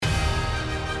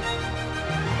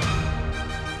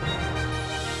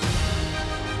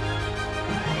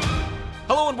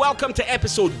Hello and welcome to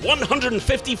episode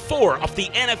 154 of the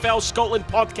NFL Scotland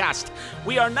podcast.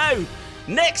 We are now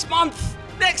next month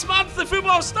the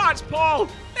football starts, Paul.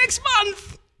 Next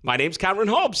month. My name's Cameron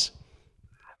Hobbs.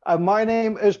 And my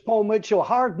name is Paul Mitchell.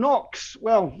 Hard knocks.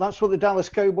 Well, that's what the Dallas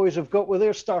Cowboys have got with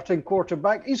their starting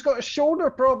quarterback. He's got a shoulder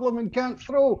problem and can't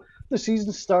throw. The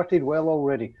season started well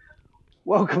already.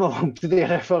 Welcome along to the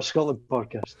NFL Scotland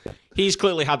podcast. He's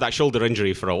clearly had that shoulder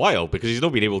injury for a while because he's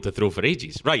not been able to throw for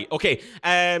ages. Right, okay.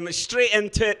 Straight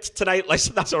into it tonight.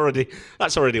 Listen, that's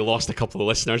already lost a couple of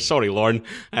listeners. Sorry, Lauren.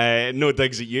 No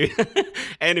digs at you.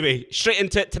 Anyway, straight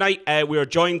into it tonight. We are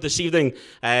joined this evening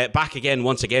back again,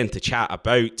 once again, to chat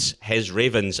about his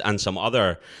Ravens and some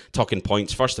other talking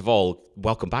points. First of all,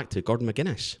 welcome back to Gordon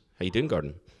McGuinness. How you doing,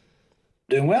 Gordon?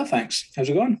 Doing well, thanks. How's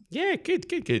it going? Yeah,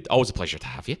 good. Always a pleasure to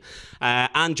have you.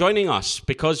 And joining us,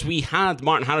 because we had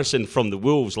Martin Harrison from the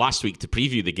Wolves last week to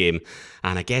preview the game,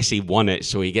 and I guess he won it,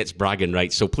 so he gets bragging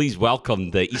rights. So please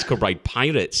welcome the East Kilbride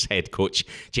Pirates head coach,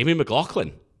 Jamie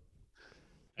McLaughlin.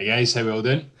 Hey guys, how we all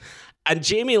doing? And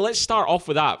Jamie, let's start off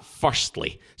with that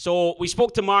firstly. So we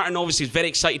spoke to Martin, obviously he's very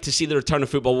excited to see the return of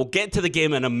football. We'll get to the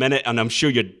game in a minute, and I'm sure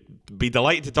you'd be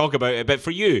delighted to talk about it. But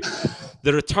for you,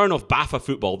 the return of BAFA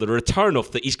football, the return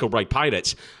of the East Kilbride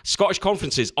Pirates, Scottish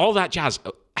conferences, all that jazz,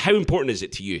 how important is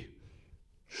it to you?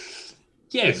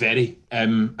 Yeah, very.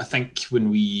 I think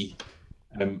when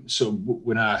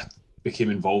I became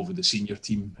involved with the senior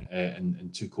team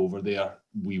and took over there,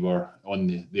 we were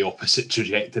on the opposite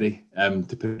trajectory,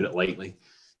 to put it lightly,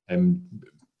 kind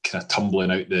of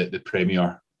tumbling out the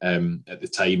Premier at the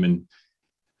time, and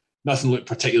nothing looked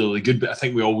particularly good, but I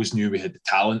think we always knew we had the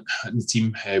talent in the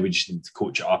team. We just needed to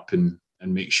coach it up and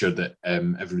make sure that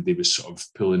everybody was sort of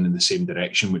pulling in the same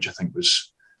direction, which I think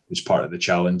was part of the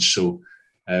challenge. So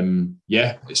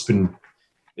it's been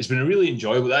a really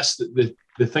enjoyable. That's the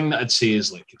thing that I'd say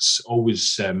is, like, it's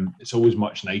always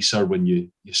much nicer when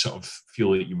you sort of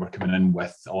feel like you were coming in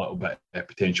with a little bit of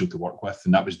potential to work with,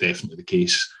 and that was definitely the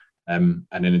case. And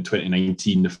then in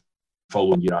 2019, the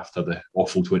following year after the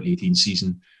awful 2018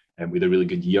 season, we had a really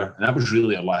good year, and that was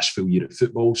really our last full year at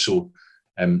football. So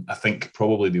I think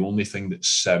probably the only thing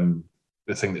that's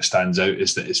the thing that stands out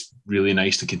is that it's really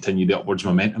nice to continue the upwards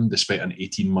momentum despite an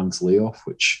 18-month layoff,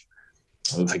 which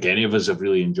I don't think any of us have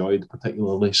really enjoyed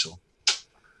particularly. So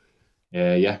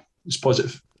it's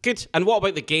positive. Good. And what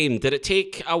about the game? Did it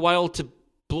take a while to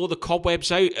blow the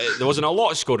cobwebs out? There wasn't a lot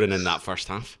of scoring in that first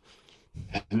half.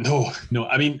 No.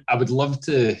 I mean, I would love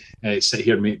to sit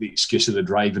here and make the excuse of the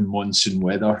driving monsoon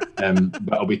weather,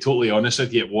 but I'll be totally honest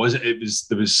with you,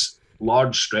 there was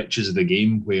large stretches of the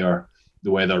game where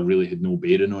the weather really had no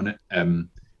bearing on it.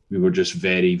 We were just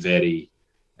very, very,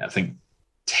 I think,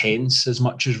 tense as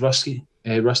much as rusty.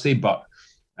 But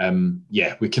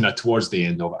we kind of towards the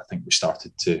end of it, I think we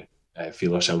started to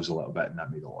feel ourselves a little bit, and that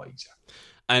made it a lot easier.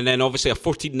 And then obviously a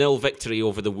 14-0 victory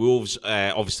over the Wolves.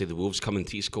 Obviously the Wolves coming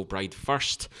to East Kilbride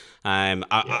first.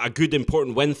 A good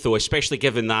important win though, especially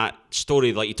given that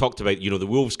story like you talked about, the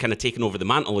Wolves kind of taking over the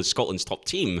mantle as Scotland's top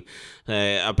team.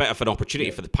 A bit of an opportunity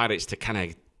for the Pirates to kind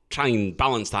of try and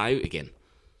balance that out again.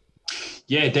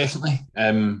 Yeah, definitely.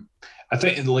 I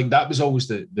think that was always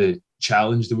the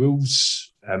challenge. The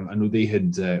Wolves, I know they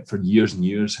had for years and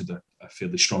years had a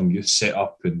fairly strong youth set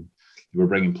up, and you were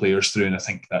bringing players through, and I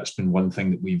think that's been one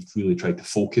thing that we've really tried to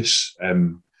focus.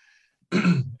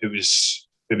 It was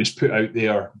put out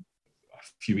there a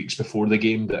few weeks before the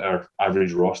game that our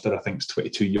average roster, I think, is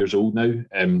 22 years old now,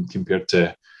 compared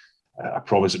to, I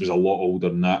promise it was a lot older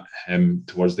than that,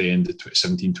 towards the end of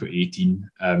 2017, 2018.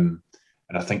 And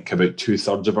I think about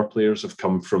 2/3 of our players have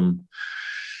come from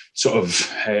sort of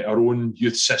our own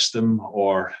youth system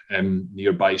or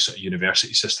nearby sort of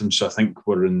university systems. So I think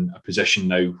we're in a position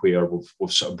now where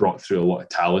we've sort of brought through a lot of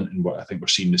talent, and I think we're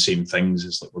seeing the same things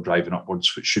as like we're driving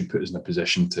upwards, which should put us in a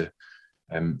position to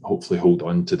hopefully hold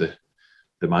on to the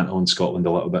mantle in Scotland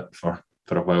a little bit for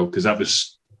a while, because that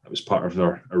was part of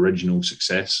our original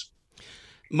success.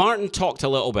 Martin talked a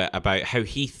little bit about how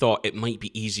he thought it might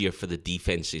be easier for the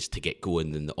defences to get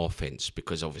going than the offence,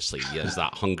 because obviously he has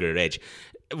that hunger edge.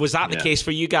 Was that the case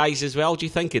for you guys as well, do you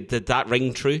think? Did that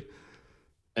ring true?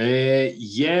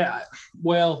 Yeah.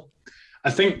 Well,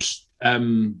 I think at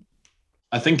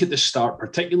the start,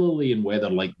 particularly in weather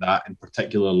like that, and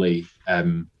particularly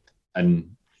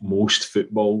in most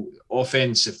football,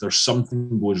 offence, if there's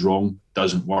something goes wrong,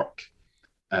 doesn't work.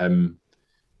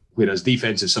 Whereas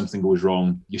defence, if something goes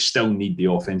wrong, you still need the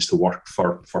offence to work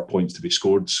for points to be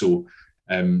scored. So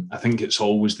I think it's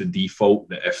always the default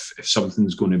that if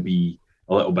something's going to be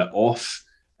a little bit off,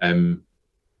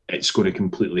 it's going to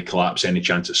completely collapse any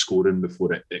chance of scoring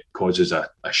before it causes a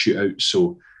shootout.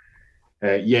 So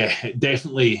Yeah,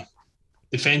 definitely.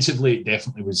 Defensively, it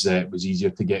definitely was easier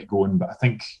to get going, but I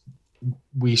think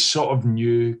we sort of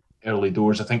knew early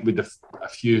doors. I think with a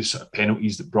few sort of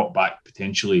penalties that brought back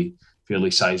potentially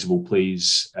fairly sizable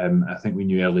plays, I think we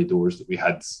knew early doors that we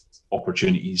had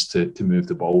opportunities to move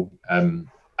the ball.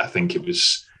 I think it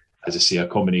was, as I say, a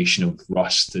combination of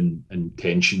rust and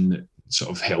tension that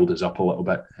sort of held us up a little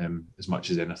bit, as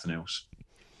much as anything else.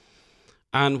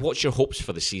 And what's your hopes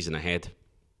for the season ahead?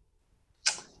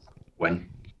 Win.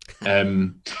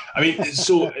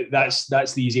 So that's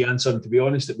the easy answer. And to be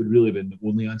honest, it would really have been the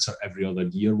only answer every other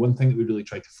year. One thing that we really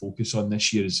tried to focus on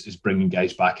this year is bringing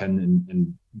guys back in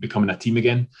and becoming a team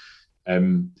again.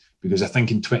 Because I think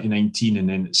in 2019 and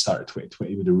then at the start of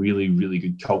 2020 with a really, really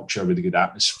good culture, with a good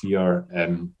atmosphere,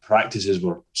 practices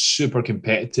were super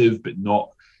competitive, but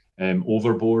not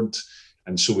overboard.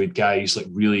 And so we had guys like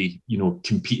really,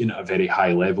 competing at a very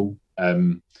high level.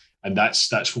 And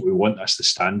that's what we want. That's the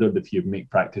standard. If you make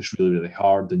practice really, really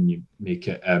hard and you make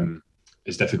it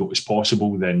as difficult as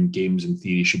possible, then games in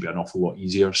theory should be an awful lot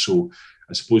easier. So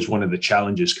I suppose one of the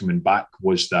challenges coming back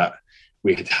was that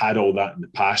we had all that in the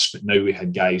past, but now we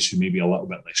had guys who may be a little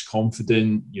bit less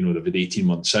confident. They've had 18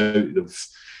 months out.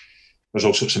 There's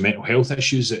all sorts of mental health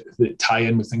issues that tie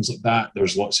in with things like that.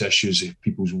 There's lots of issues with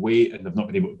people's weight, and they've not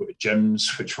been able to go to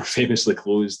gyms, which were famously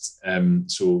closed.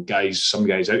 So some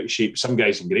guys out of shape, some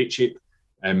guys in great shape.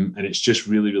 And it's just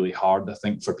really, really hard, I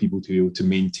think, for people to be able to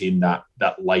maintain that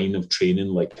line of training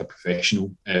like a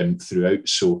professional throughout.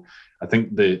 So I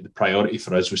think the priority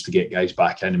for us was to get guys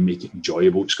back in and make it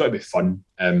enjoyable. It's got to be fun.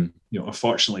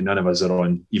 Unfortunately, none of us are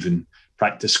on even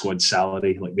practice squad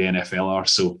salary like the NFL are.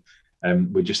 So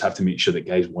we just have to make sure that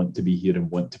guys want to be here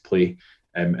and want to play.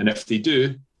 And if they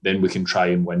do, then we can try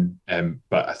and win.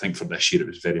 But I think for this year, it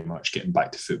was very much getting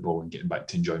back to football and getting back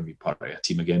to enjoying being part of a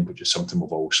team again, which is something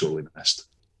we've all sorely missed.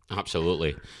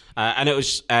 Absolutely. And it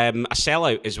was a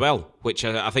sellout as well, which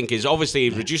I think is obviously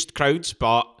reduced crowds,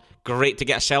 but great to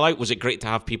get a sellout. Was it great to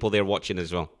have people there watching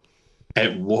as well?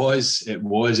 It was. It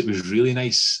was really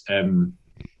nice. Do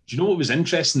you know what was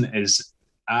interesting is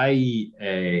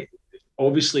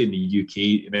obviously in the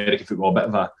UK, American football, a bit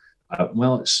of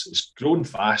it's grown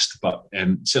fast, but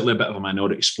certainly a bit of a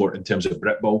minority sport in terms of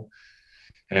Britball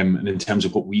and in terms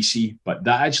of what we see. But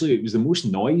that actually, it was the most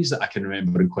noise that I can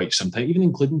remember in quite some time, even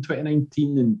including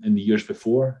 2019 and the years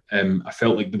before. I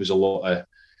felt like there was a lot of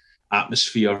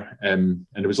atmosphere and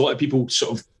there was a lot of people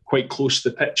sort of quite close to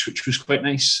the pitch, which was quite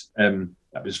nice.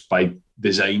 That was by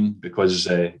design because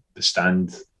the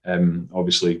stand,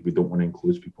 obviously we don't want to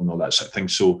enclose people and all that sort of thing.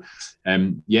 So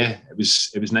it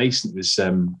was nice. It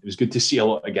was good to see a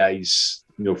lot of guys,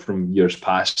 from years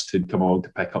past who'd come along to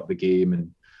pick up the game.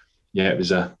 And it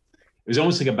was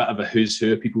almost like a bit of a who's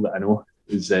who of people that I know.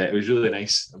 It was really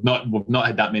nice. We've not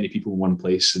had that many people in one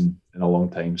place in a long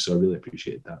time, so I really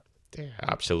appreciate that. Yeah,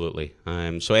 absolutely.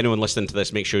 So anyone listening to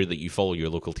this, make sure that you follow your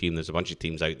local team. There's a bunch of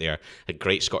teams out there. Had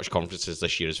great Scottish conferences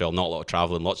this year as well. Not a lot of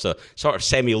travelling, lots of sort of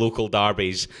semi-local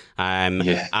derbies.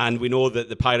 And we know that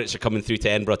the Pirates are coming through to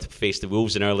Edinburgh to face the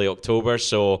Wolves in early October.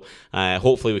 So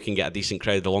hopefully we can get a decent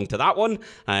crowd along to that one,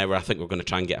 where I think we're going to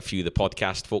try and get a few of the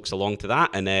podcast folks along to that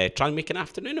and try and make an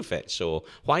afternoon of it. So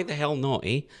why the hell not,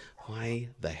 eh? Why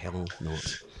the hell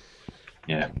not?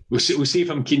 Yeah, we'll see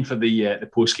if I'm keen for the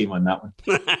post game on that one.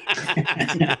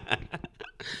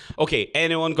 Okay,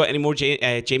 anyone got any more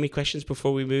Jamie questions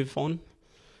before we move on?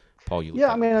 Paul, you.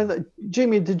 Yeah,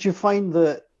 Jamie, did you find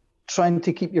that trying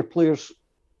to keep your players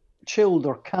chilled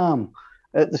or calm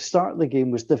at the start of the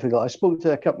game was difficult? I spoke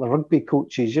to a couple of rugby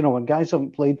coaches. When guys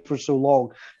haven't played for so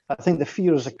long, I think the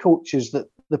fear as a coach is that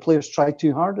the players try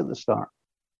too hard at the start.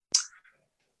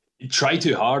 Try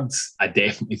too hard. I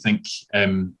definitely think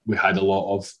we had a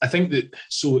lot of. I think that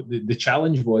the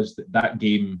challenge was that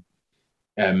game.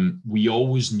 We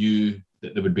always knew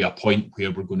that there would be a point where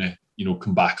we're going to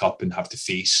come back up and have to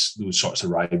face those sorts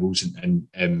of rivals. And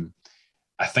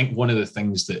I think one of the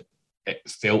things that it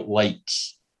felt like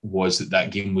was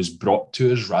that game was brought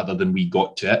to us rather than we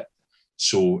got to it.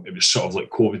 So it was sort of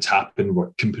like COVID's happened. We're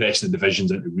compressing the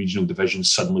divisions into regional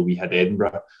divisions. Suddenly we had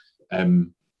Edinburgh.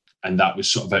 And that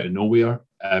was sort of out of nowhere.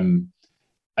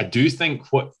 I do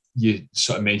think what you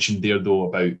sort of mentioned there, though,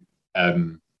 about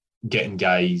getting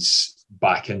guys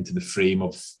back into the frame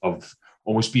of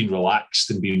almost being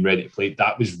relaxed and being ready to play,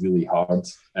 that was really hard.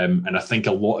 And I think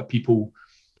a lot of people,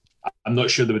 I'm not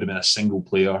sure there would have been a single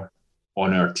player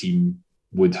on our team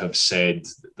would have said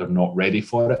that they're not ready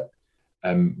for it.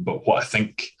 But what I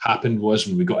think happened was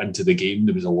when we got into the game,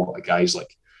 there was a lot of guys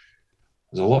like,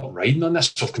 there's a lot riding on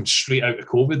this. So I've come straight out of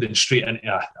COVID and straight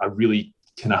into a really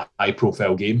kind of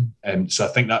high-profile game. So I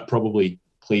think that probably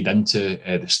played into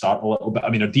the start a little bit. I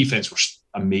mean, our defence was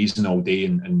amazing all day,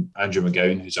 and Andrew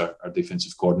McGowan, who's our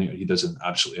defensive coordinator, he does an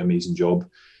absolutely amazing job.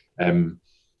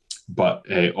 But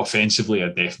offensively, I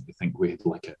definitely think we had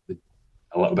like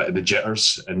a little bit of the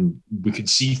jitters, and we could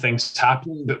see things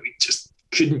happening, but we just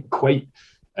couldn't quite.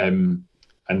 And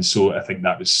so I think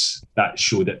that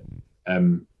showed it,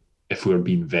 if we were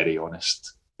being very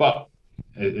honest. But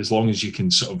as long as you can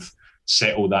sort of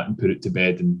settle that and put it to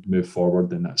bed and move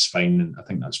forward, then that's fine. And I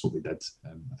think that's what we did.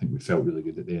 I think we felt really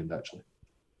good at the end, actually.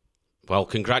 Well,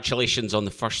 congratulations on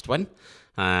the first win.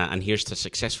 And here's to a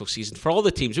successful season for all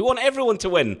the teams. We want everyone to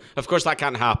win. Of course, that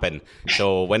can't happen.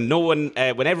 So when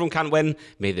everyone can't win,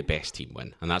 may the best team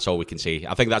win. And that's all we can say.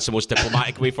 I think that's the most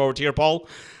diplomatic way forward here, Paul.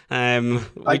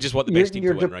 We just want the best team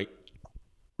to win, right?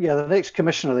 Yeah, the next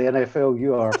commissioner of the NFL,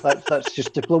 you are. That's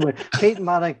just diplomacy. Peyton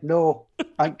Manning, no.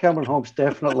 And Cameron Hobbs,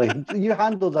 definitely. You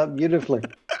handled that beautifully.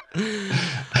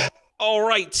 All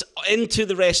right, into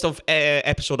the rest of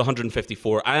episode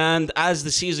 154. And as the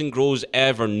season grows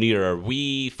ever nearer,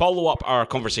 we follow up our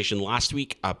conversation last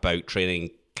week about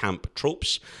training camp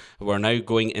tropes. We're now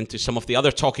going into some of the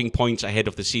other talking points ahead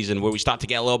of the season where we start to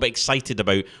get a little bit excited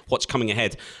about what's coming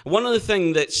ahead. One of the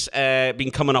things that's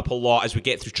been coming up a lot as we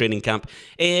get through training camp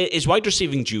is wide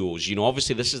receiving duos. You know,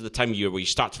 obviously this is the time of year where you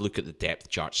start to look at the depth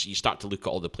charts. You start to look at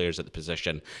all the players at the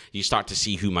position. You start to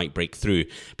see who might break through.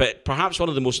 But perhaps one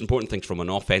of the most important things from an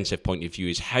offensive point of view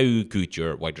is how good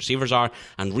your wide receivers are.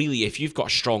 And really, if you've got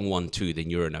a strong 1-2, then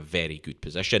you're in a very good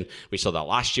position. We saw that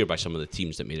last year by some of the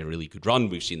teams that made a really good run.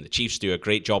 We've seen the Chiefs do a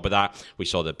great job of that. We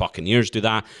saw the Buccaneers do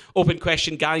that. Open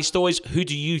question, guys, though, is who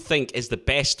do you think is the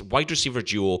best wide receiver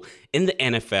duo in the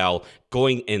NFL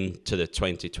going into the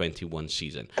 2021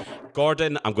 season?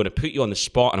 Gordon, I'm going to put you on the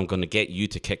spot and I'm going to get you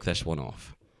to kick this one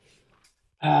off.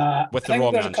 With the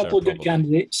wrong answer, a couple of good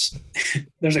candidates.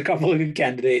 There's a couple of good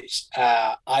candidates.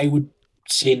 I would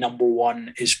say number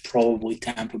one is probably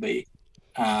Tampa Bay.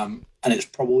 And it's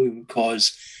probably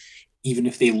because even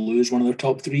if they lose one of their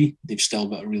top three, they've still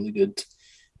got a really good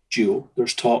duo.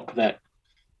 There's talk that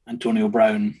Antonio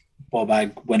Brown, Bob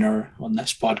Ag winner on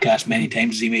this podcast many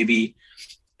times as he may be,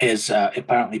 is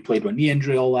apparently played with knee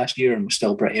injury all last year and was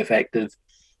still pretty effective.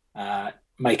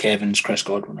 Mike Evans, Chris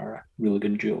Godwin are a really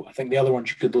good duo. I think the other ones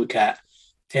you could look at,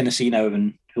 Tennessee now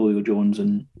having Julio Jones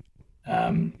and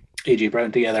AJ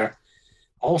Brown together.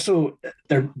 Also,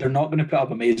 they're not going to put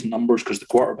up amazing numbers because the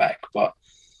quarterback, but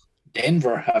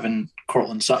Denver having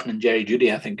Cortland Sutton and Jerry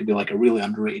Jeudy, I think, could be like a really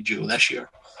underrated duo this year.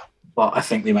 But I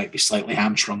think they might be slightly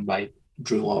hamstrung by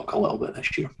Drew Lock a little bit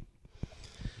this year.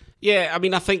 Yeah, I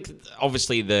mean, I think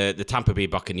obviously the Tampa Bay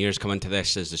Buccaneers come into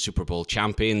this as the Super Bowl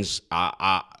champions.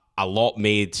 A lot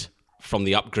made from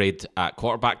the upgrade at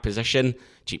quarterback position.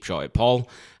 Cheap shot at Paul.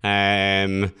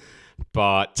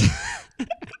 But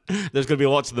there's going to be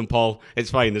lots of them, Paul.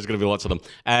 It's fine. There's going to be lots of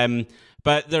them.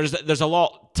 But there's a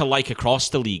lot to like across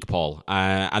the league, Paul,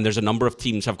 and there's a number of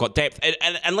teams have got depth,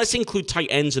 and let's include tight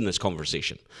ends in this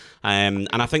conversation. And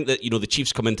I think that the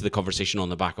Chiefs come into the conversation on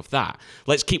the back of that.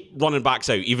 Let's keep running backs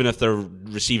out, even if they're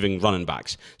receiving running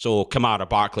backs. So Kamara,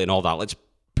 Barkley, and all that. Let's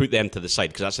put them to the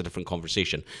side because that's a different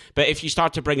conversation. But if you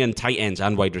start to bring in tight ends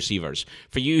and wide receivers,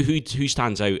 for you, who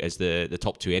stands out as the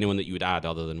top two? Anyone that you would add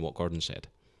other than what Gordon said?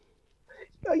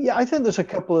 Yeah, I think there's a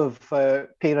couple of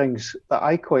pairings that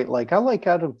I quite like. I like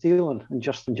Adam Thielen and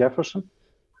Justin Jefferson.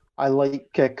 I like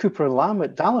Cooper and Lamb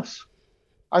at Dallas.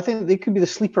 I think they could be the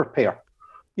sleeper pair.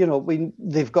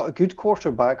 They've got a good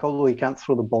quarterback, although he can't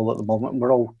throw the ball at the moment.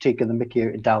 We're all taking the mickey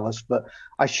out of Dallas. But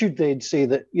I should then say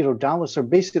that, Dallas are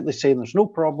basically saying there's no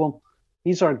problem.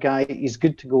 He's our guy. He's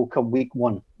good to go come week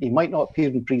one. He might not appear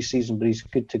in preseason, but he's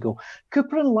good to go.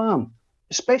 Cooper and Lamb,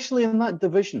 especially in that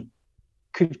division,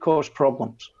 could cause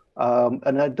problems.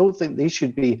 And I don't think they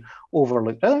should be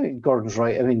overlooked. I think Gordon's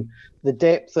right. I mean, the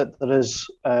depth that there is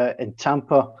in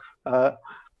Tampa,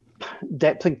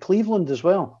 depth in Cleveland as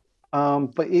well.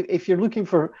 But if you're looking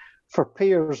for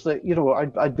players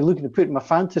that, I'd be looking to put in my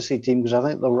fantasy team because I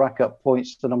think they'll rack up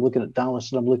points, then I'm looking at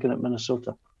Dallas and I'm looking at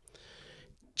Minnesota.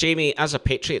 Jamie, as a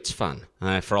Patriots fan,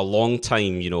 for a long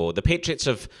time, the Patriots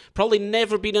have probably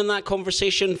never been in that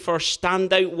conversation for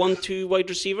standout 1-2 wide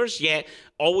receivers, yet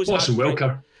always Watson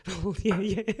Welker.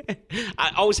 Yeah.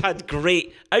 I always had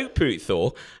great output,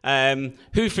 though.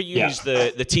 Who for you is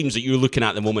the teams that you're looking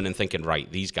at the moment and thinking, right,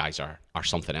 these guys are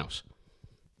something else?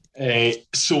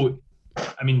 So,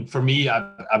 I mean, for me,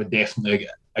 I would definitely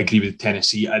agree with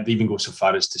Tennessee. I'd even go so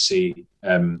far as to say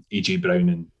AJ Brown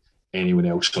and anyone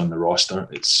else on the roster.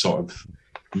 It's sort of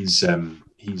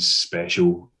he's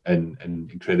special in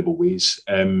incredible ways.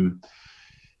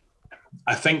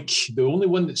 I think the only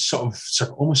one that sort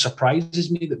of almost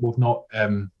surprises me that we've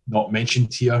not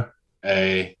mentioned here,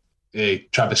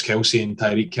 Travis Kelce and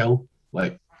Tyreek Hill,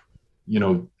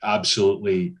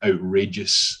 absolutely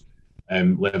outrageous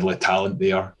level of talent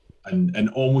there, and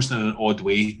almost in an odd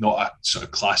way, not a sort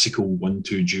of classical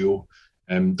 1-2 duo.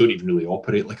 Don't even really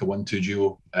operate like a 1-2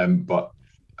 duo, but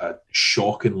a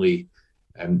shockingly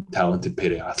talented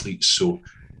pair of athletes. So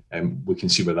we can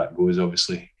see where that goes,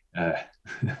 obviously.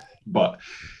 But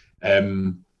I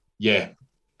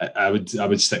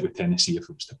would stick with Tennessee if it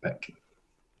was to pick.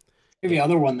 Maybe the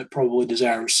other one that probably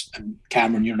deserves, and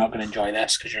Cameron, you're not going to enjoy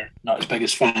this because you're not as big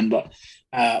as fan, but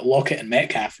Lockett and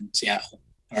Metcalf in Seattle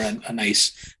are a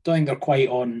nice. Don't think they're quite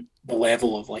on the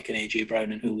level of like an AJ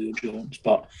Brown and Julio Jones,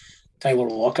 but Tyler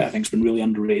Lockett I think has been really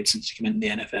underrated since he came into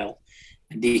the NFL,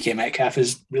 and DK Metcalf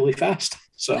is really fast.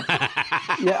 So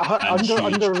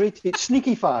underrated,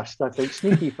 sneaky fast. I think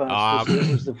sneaky fast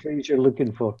is the phrase you're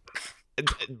looking for.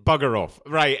 Bugger off,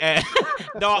 right?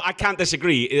 No, I can't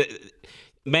disagree.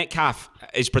 Metcalf,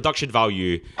 his production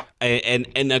value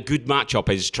in a good matchup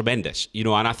is tremendous,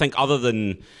 and I think other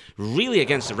than really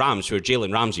against the Rams, where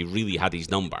Jalen Ramsey really had his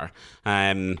number,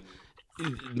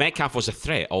 Metcalf was a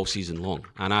threat all season long,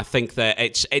 and I think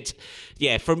that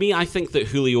for me, I think that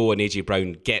Julio and AJ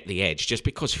Brown get the edge just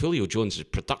because Julio Jones'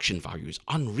 production value is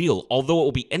unreal. Although it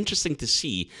will be interesting to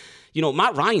see.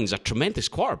 Matt Ryan's a tremendous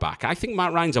quarterback. I think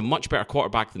Matt Ryan's a much better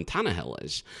quarterback than Tannehill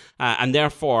is. And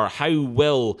therefore, how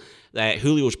will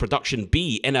Julio's production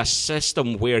be in a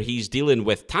system where he's dealing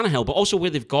with Tannehill, but also where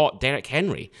they've got Derrick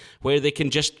Henry, where they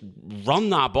can just run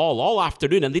that ball all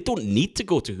afternoon and they don't need to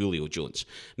go to Julio Jones.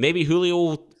 Maybe Julio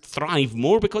will thrive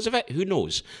more because of it. Who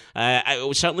knows? It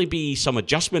will certainly be some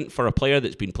adjustment for a player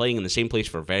that's been playing in the same place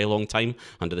for a very long time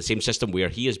under the same system where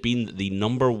he has been the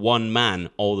number one man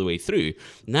all the way through.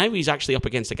 Now he's actually up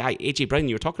against a guy, AJ Brown,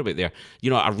 you were talking about there.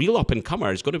 A real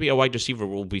up-and-comer is going to be a wide receiver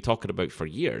we'll be talking about for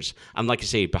years. And like I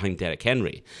say, behind Derrick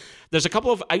Henry. There's a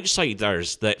couple of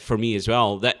outsiders that, for me as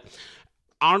well, that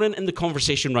aren't in the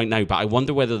conversation right now, but I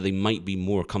wonder whether they might be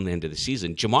more come the end of the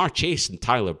season. Jamar Chase and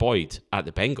Tyler Boyd at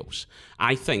the Bengals,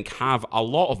 I think, have a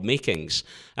lot of makings.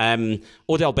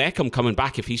 Odell Beckham coming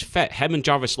back if he's fit. Him and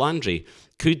Jarvis Landry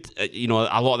could, a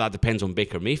lot of that depends on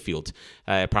Baker Mayfield.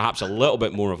 Perhaps a little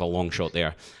bit more of a long shot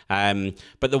there.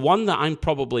 But the one that I'm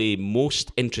probably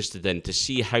most interested in to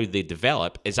see how they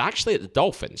develop is actually at the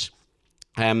Dolphins.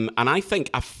 And I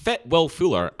think a fit Will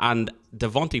Fuller and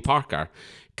Devontae Parker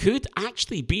could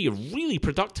actually be a really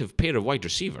productive pair of wide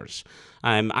receivers.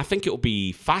 I think it will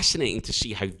be fascinating to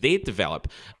see how they develop.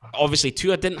 Obviously,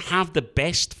 Tua didn't have the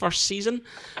best first season.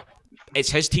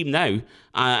 It's his team now,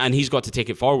 and he's got to take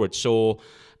it forward. So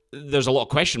there's a lot of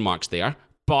question marks there,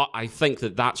 but I think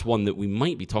that that's one that we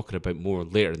might be talking about more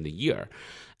later in the year.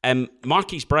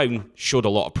 Marquise Brown showed a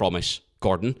lot of promise,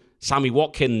 Gordon. Sammy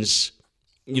Watkins,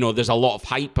 there's a lot of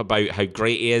hype about how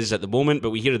great he is at the moment, but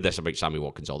we hear this about Sammy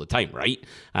Watkins all the time, right?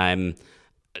 I'm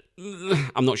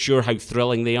not sure how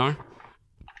thrilling they are.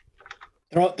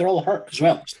 They're all hurt as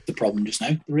well. It's the problem just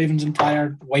now. The Ravens'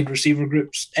 entire wide receiver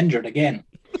group's injured again.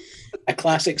 A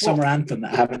classic summer anthem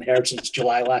that I haven't heard since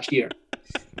July last year.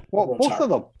 What, both of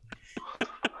them?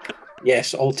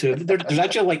 Yes, all two. There's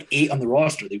actually like 8 on the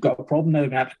roster. They've got a problem now. They're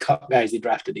going to have to cut guys they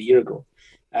drafted a year ago.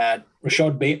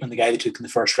 Rashad Bateman, the guy they took in the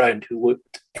first round, who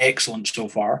looked excellent so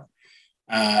far,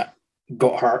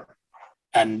 got hurt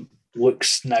and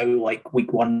looks now like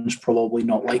week one's probably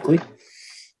not likely.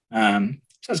 So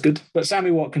that's good. But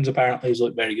Sammy Watkins apparently has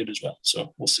looked very good as well.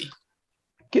 So we'll see.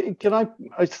 Can I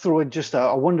throw in just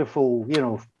a wonderful,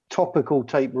 topical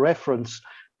type reference?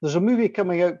 There's a movie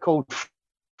coming out called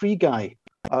Free Guy.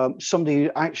 Somebody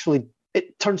actually,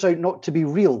 it turns out not to be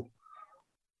real.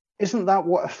 Isn't that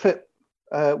what a fit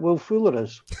Will Fuller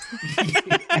is?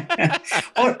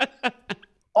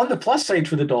 On the plus side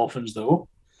for the Dolphins, though,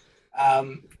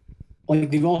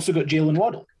 they've also got Jalen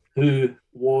Waddle, who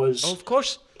was, of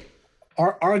course,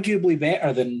 arguably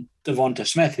better than Devonta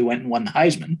Smith, who went and won the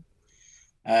Heisman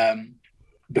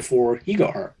before he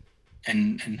got hurt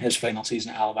in his final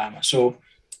season at Alabama. So,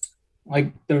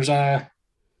 there's a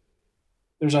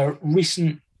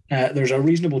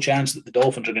reasonable chance that the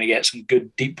Dolphins are going to get some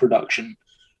good deep production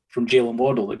from Jalen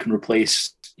Waddle that can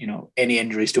replace, any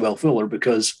injuries to Will Fuller,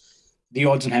 because the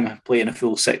odds on him playing a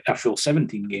full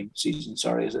 17 game season,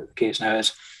 as the case now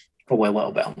is, probably a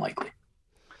little bit unlikely.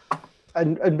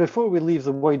 And before we leave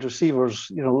the wide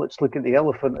receivers, let's look at the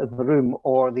elephant in the room,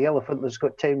 or the elephant that's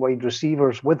got 10 wide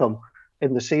receivers with him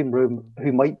in the same room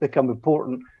who might become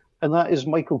important, and that is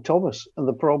Michael Thomas and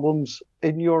the problems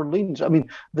in New Orleans. I mean,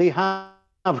 they have,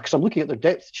 because I'm looking at their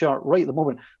depth chart right at the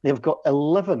moment, they've got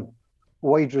 11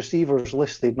 wide receivers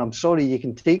listed, and I'm sorry, you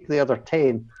can take the other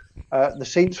 10. The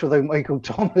Saints without Michael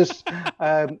Thomas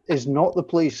is not the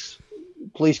place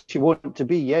you want to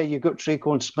be. Yeah, you've got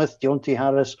Tre'Quan Smith, Deontay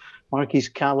Harris, Marquise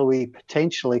Callaway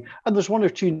potentially, and there's one or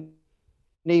two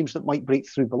names that might break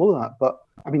through below that. But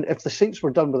I mean, if the Saints were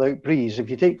done without Breeze, if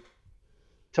you take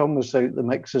Thomas out the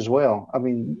mix as well, I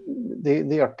mean,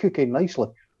 they are cooking nicely.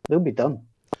 They'll be done.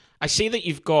 I see that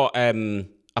you've got a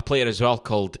player as well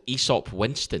called Aesop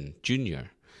Winston Jr.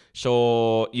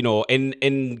 So,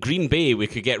 in Green Bay, we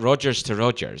could get Rodgers to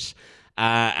Rodgers.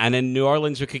 And in New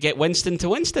Orleans, we could get Winston to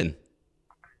Winston.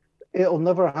 It'll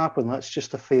never happen. That's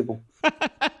just a fable.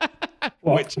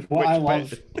 What I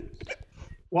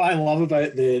love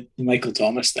about the Michael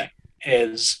Thomas thing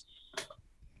is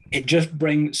it just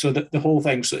brings... So the whole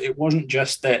thing, so it wasn't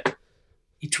just that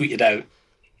he tweeted out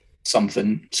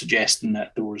something suggesting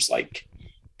that there was,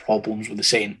 problems with the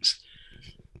Saints.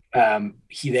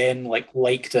 He then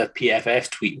liked a PFF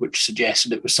tweet which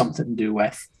suggested it was something to do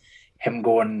with him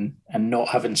going and not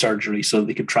having surgery so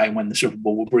they could try and win the Super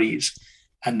Bowl with Breeze,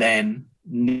 and then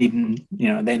needing,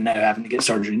 then now having to get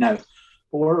surgery now.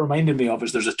 But what it reminded me of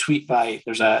is there's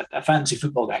a fantasy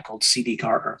football guy called CD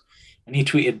Carter, and he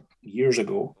tweeted years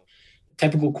ago,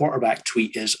 typical quarterback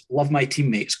tweet is, love my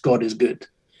teammates, God is good.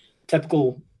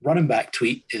 Typical running back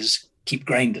tweet is, keep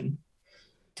grinding.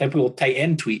 Typical tight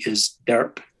end tweet is,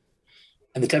 derp.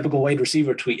 And the typical wide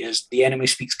receiver tweet is, the enemy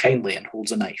speaks kindly and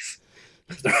holds a knife.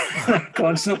 They're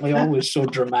constantly always so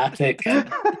dramatic and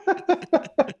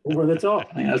over the top.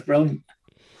 I think that's brilliant.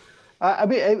 I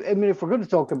mean, if we're going to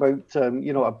talk about,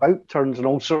 about turns and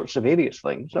all sorts of various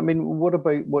things, I mean, what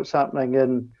about what's happening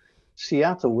in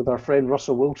Seattle with our friend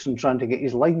Russell Wilson trying to get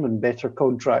his linemen better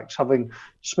contracts, having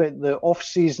spent the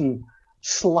off-season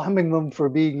slamming them for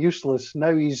being useless.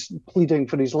 Now he's pleading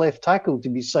for his left tackle to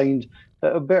be signed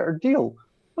at a better deal.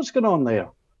 What's going on there?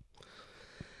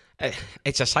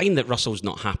 It's a sign that Russell's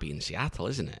not happy in Seattle,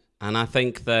 isn't it? And I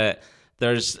think that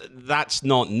that's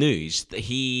not news.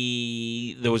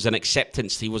 There was an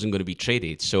acceptance that he wasn't going to be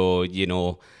traded. So,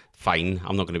 fine,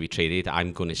 I'm not going to be traded.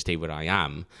 I'm going to stay where I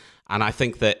am. And I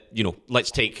think that,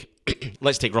 let's take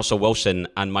Russell Wilson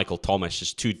and Michael Thomas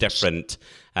as two different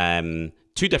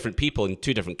people and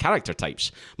two different character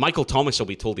types. Michael Thomas will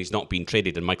be told he's not being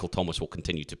traded, and Michael Thomas will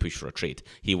continue to push for a trade.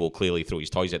 He will clearly throw his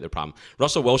toys at the pram.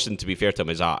 Russell Wilson, to be fair to him,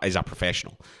 is a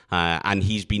professional, and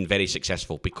he's been very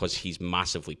successful because he's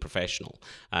massively professional.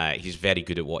 He's very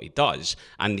good at what he does,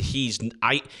 and he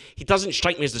doesn't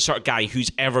strike me as the sort of guy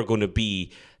who's ever going to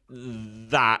be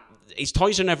that. His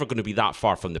toys are never going to be that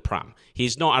far from the pram.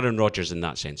 He's not Aaron Rodgers in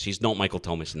that sense. He's not Michael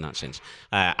Thomas in that sense.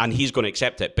 And he's going to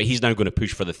accept it, but he's now going to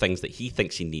push for the things that he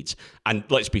thinks he needs. And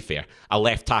let's be fair, a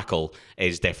left tackle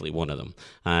is definitely one of them.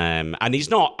 And he's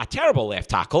not a terrible left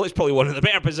tackle. It's probably one of the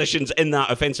better positions in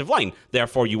that offensive line.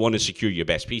 Therefore, you want to secure your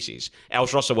best pieces.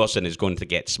 Else, Russell Wilson is going to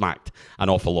get smacked an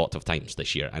awful lot of times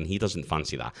this year, and he doesn't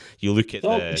fancy that. You look at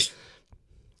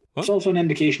It's also an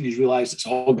indication he's realised it's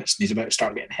August and he's about to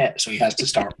start getting hit, so he has to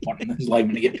start wanting his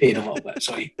linemen to get paid a little bit,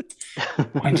 so he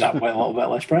winds up with a little bit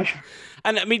less pressure.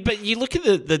 And I mean, but you look at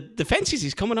the defences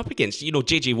he's coming up against.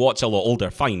 JJ Watt's a lot older,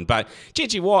 fine, but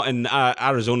JJ Watt in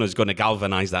Arizona is going to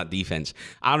galvanise that defence.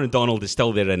 Aaron Donald is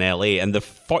still there in LA, and the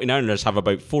 49ers have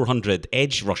about 400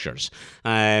 edge rushers.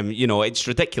 It's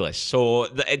ridiculous. So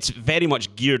it's very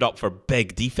much geared up for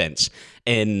big defence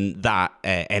in that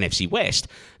NFC West.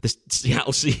 The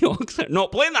Seattle Seahawks are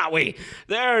not playing that way.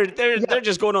 They're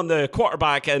just going on the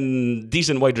quarterback and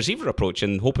decent wide receiver approach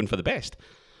and hoping for the best.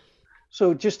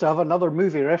 So just to have another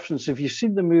movie reference, if you've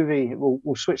seen the movie,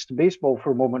 we'll switch to baseball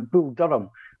for a moment, Bull Durham,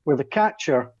 where the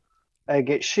catcher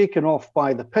gets shaken off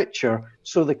by the pitcher.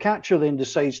 So the catcher then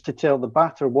decides to tell the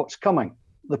batter what's coming,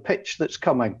 the pitch that's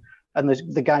coming, and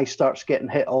the guy starts getting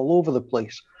hit all over the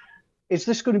place. Is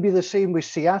this going to be the same with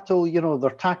Seattle? Their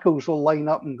tackles will line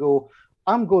up and go,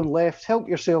 I'm going left, help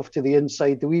yourself to the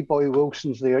inside. The wee boy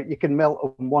Wilson's there. You can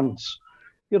melt him once.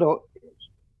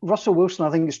 Russell Wilson,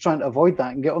 I think, is trying to avoid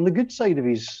that and get on the good side of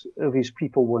his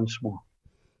people once more.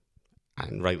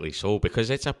 And rightly so,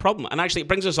 because it's a problem. And actually, it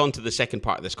brings us on to the second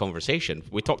part of this conversation.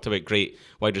 We talked about great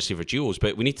wide receiver duos,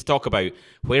 but we need to talk about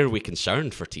where are we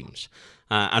concerned for teams.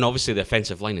 And obviously, the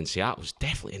offensive line in Seattle is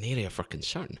definitely an area for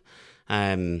concern.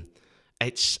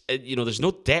 It's there's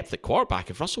no depth at quarterback.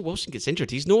 If Russell Wilson gets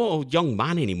injured, he's no young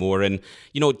man anymore. And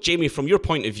Jamie, from your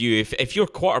point of view, if your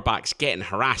quarterback's getting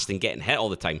harassed and getting hit all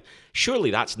the time, surely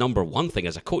that's number one thing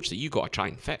as a coach that you got to try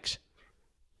and fix.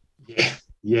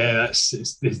 Yeah,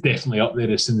 it's definitely up there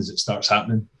as soon as it starts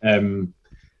happening.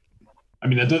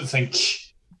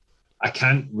 I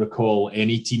can't recall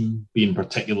any team being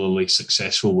particularly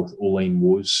successful with O-line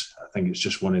woes. think it's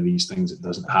just one of these things that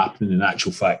doesn't happen. And in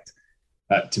actual fact,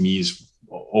 that to me has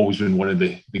always been one of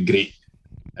the great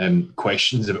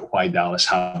questions about why Dallas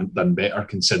haven't done better,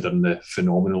 considering the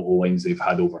phenomenal O-lines they've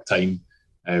had over time.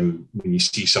 When you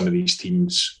see some of these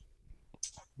teams,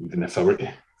 even if I were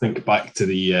to think back to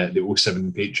the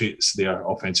 07 Patriots, their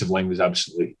offensive line was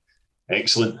absolutely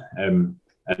excellent, and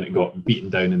it got beaten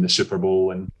down in the Super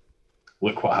Bowl, and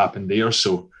look what happened there.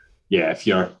 So yeah, if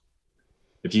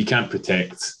you can't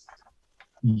protect,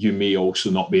 you may also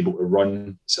not be able to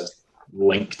run. It's a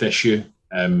linked issue,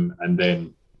 and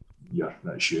then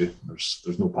that's you.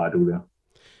 There's no paddle there.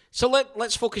 So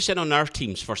let's focus in on our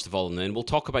teams first of all, and then we'll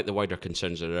talk about the wider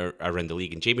concerns that are around the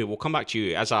league. And Jamie, we'll come back to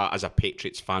you as a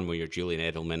Patriots fan with your Julian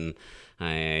Edelman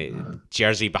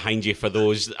jersey behind you. For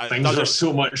those things were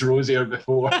so much rosier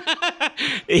before.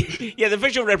 Yeah, the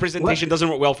visual representation doesn't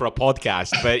work well for a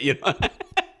podcast, but you know.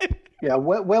 Yeah,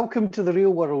 welcome to the real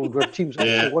world where teams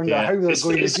have to wonder how they're going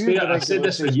to do it. I've said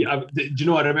this for years. Do you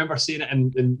know? I remember saying it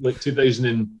in like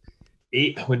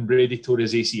 2008 when Brady tore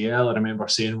his ACL. I remember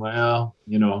saying, "Well,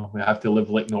 you know, we have to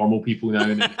live like normal people now,"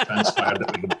 and it transpired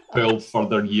that we would 12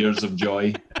 further years of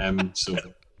joy. So,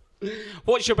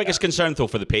 what's your biggest concern though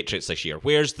for the Patriots this year?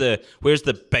 Where's the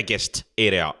biggest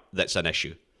area that's an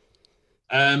issue?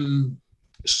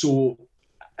 So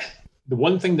the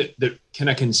one thing that kind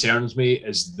of concerns me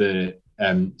is the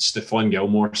Stephon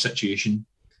Gilmore situation.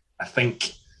 I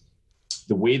think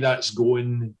the way that's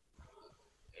going,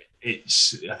 I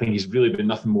think he's really been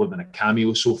nothing more than a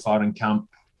cameo so far in camp.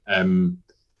 And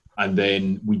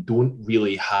then we don't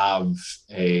really have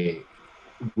the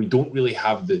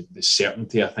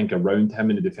certainty, I think, around him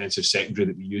in the defensive secondary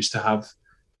that we used to have.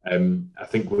 I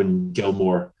think when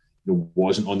Gilmore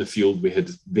wasn't on the field, we had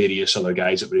various other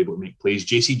guys that were able to make plays.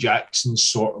 JC Jackson's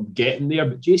sort of getting there,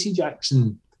 but JC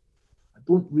Jackson, I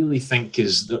don't really think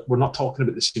we're not talking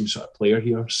about the same sort of player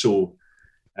here. So,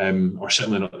 or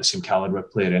certainly not the same caliber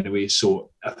of player anyway. So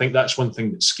I think that's one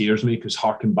thing that scares me, because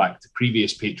harking back to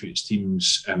previous Patriots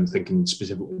teams, thinking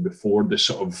specifically before the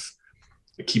sort of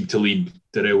Aqib Talib,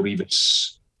 Darrelle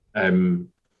Revis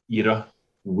era,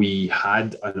 we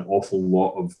had an awful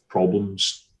lot of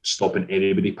problems stopping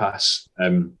anybody pass.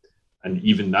 And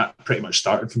even that pretty much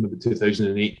started from about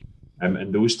 2008.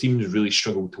 And those teams really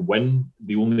struggled to win.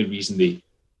 The only reason they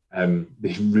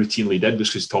routinely did was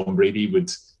because Tom Brady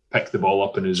would pick the ball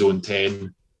up in his own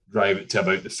 10, drive it to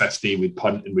about the 50, we'd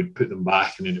punt and we'd put them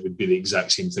back, and then it would be the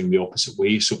exact same thing the opposite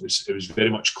way. So it was very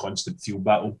much constant field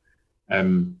battle.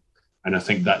 And I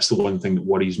think that's the one thing that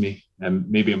worries me.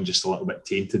 Maybe I'm just a little bit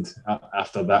tainted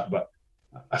after that, but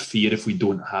I fear if we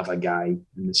don't have a guy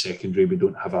in the secondary, we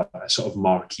don't have a sort of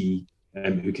marquee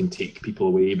who can take people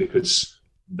away, because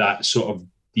that sort of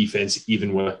defense,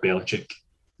 even with Belichick,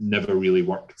 never really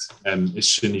worked. As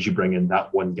soon as you bring in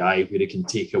that one guy where he can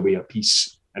take away a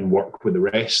piece and work with the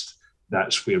rest,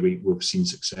 that's where we've seen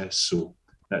success. So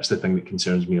that's the thing that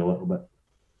concerns me a little bit.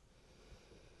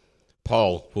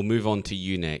 Paul, we'll move on to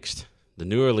you next. The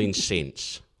New Orleans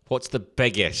Saints. What's the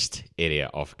biggest area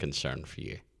of concern for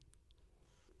you?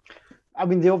 I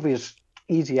mean, the obvious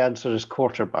easy answer is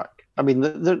quarterback. I mean,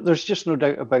 there's just no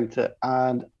doubt about it.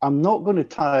 And I'm not going to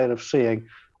tire of saying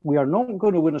we are not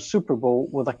going to win a Super Bowl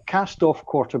with a cast-off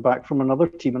quarterback from another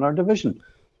team in our division.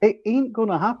 It ain't going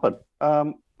to happen.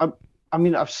 I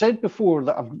mean, I've said before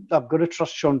that I've got to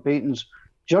trust Sean Payton's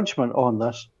judgment on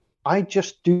this. I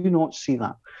just do not see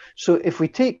that. So if we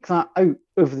take that out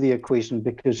of the equation,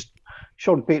 because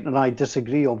Sean Payton and I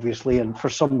disagree, obviously, and for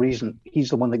some reason, he's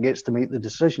the one that gets to make the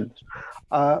decisions.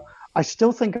 I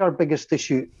still think our biggest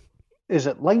issue is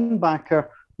at linebacker,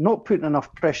 not putting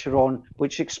enough pressure on,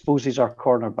 which exposes our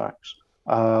cornerbacks.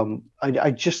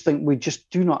 I just think we just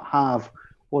do not have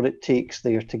what it takes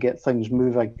there to get things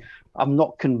moving. I'm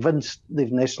not convinced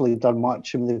they've necessarily done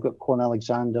much. I mean, they've got Quan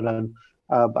Alexander in,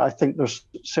 but I think there's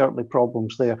certainly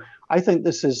problems there. I think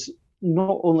this is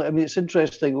not only, I mean, it's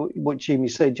interesting what Jamie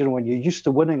said, you know, when you're used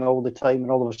to winning all the time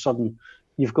and all of a sudden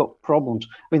you've got problems.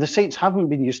 I mean, the Saints haven't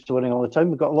been used to winning all the time.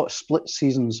 We've got a lot of split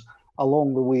seasons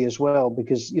along the way as well,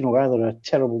 because, you know, either a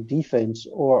terrible defense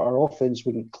or our offense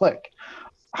wouldn't click.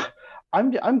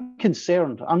 I'm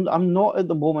concerned. I'm not at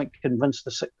the moment convinced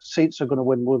the Saints are going to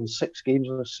win more than 6 games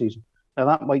this season. Now,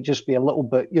 that might just be a little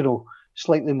bit, you know,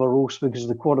 slightly morose because of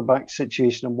the quarterback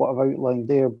situation and what I've outlined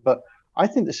there. But I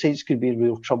think the Saints could be in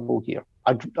real trouble here.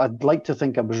 I'd like to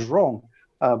think I was wrong.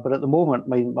 But at the moment,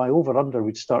 my over-under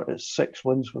would start at 6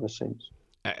 wins for the Saints.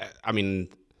 I mean,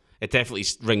 it definitely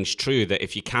rings true that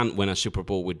if you can't win a Super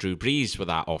Bowl with Drew Brees with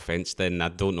that offense, then I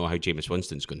don't know how Jameis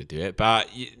Winston's going to do it. But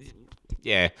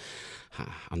yeah, I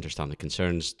understand the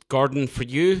concerns. Gordon, for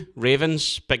you,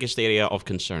 Ravens, biggest area of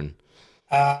concern?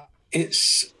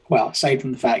 It's, well, aside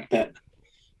from the fact that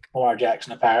Lamar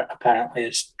Jackson apparently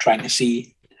is trying to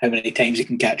see how many times he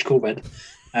can catch COVID.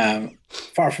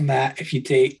 Far from that, I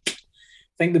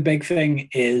think the big thing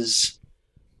is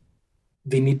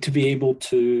they need to be able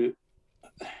to,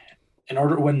 in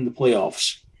order to win the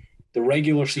playoffs, the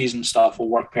regular season stuff will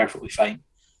work perfectly fine.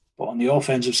 But on the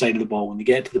offensive side of the ball, when they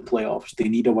get to the playoffs, they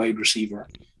need a wide receiver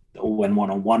that will win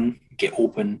one-on-one, get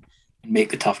open, and make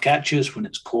the tough catches when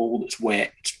it's cold, it's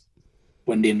wet, it's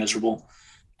windy and miserable.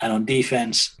 And on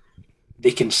defense,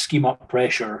 they can scheme up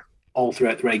pressure all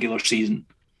throughout the regular season.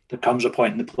 There comes a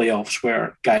point in the playoffs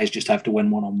where guys just have to win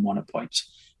one-on-one at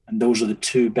points. And those are the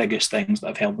two biggest things that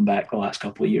have held them back the last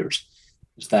couple of years,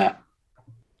 is that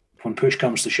when push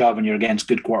comes to shove and you're against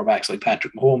good quarterbacks like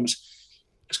Patrick Mahomes,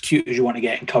 as cute as you want to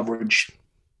get in coverage,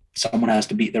 someone has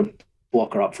to beat their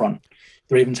blocker up front.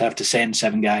 The Ravens have to send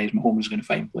 7 guys. Mahomes is going to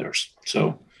find players.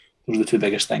 So those are the two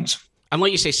biggest things. And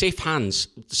like you say, safe hands.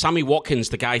 Sammy Watkins,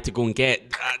 the guy to go and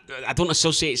get. I don't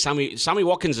associate Sammy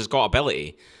Watkins has got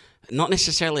ability. Not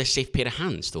necessarily a safe pair of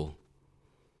hands, though.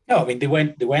 No, I mean, they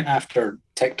went after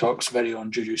TikTok's very own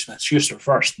Juju Smith-Schuster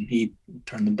first, and he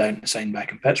turned them down to sign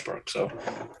back in Pittsburgh. So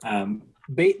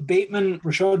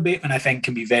Rashad Bateman, I think,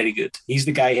 can be very good. He's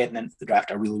the guy heading into the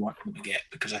draft I really want him to get,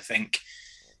 because I think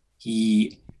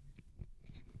he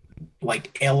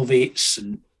elevates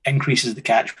and increases the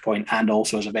catch point and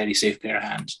also has a very safe pair of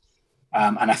hands.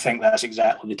 And I think that's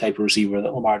exactly the type of receiver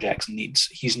that Lamar Jackson needs.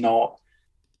 He's not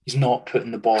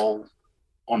putting the ball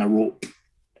on a rope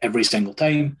every single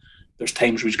time. There's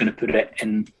times where he's going to put it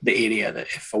in the area that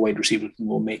if a wide receiver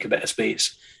will make a bit of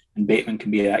space, and Bateman can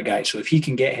be that guy. So if he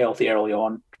can get healthy early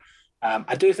on,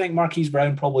 I do think Marquise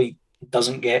Brown probably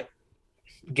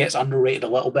gets underrated a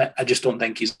little bit. I just don't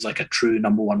think he's like a true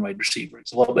number one wide receiver.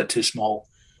 It's a little bit too small,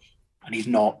 and he's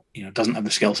not, doesn't have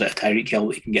the skill set of Tyreek Hill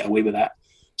that he can get away with that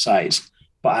size.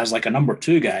 But as like a number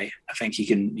 2 guy, I think he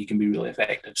can be really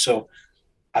effective. So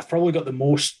I've probably got the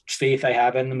most faith I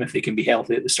have in them if they can be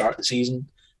healthy at the start of the season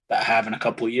that I have in a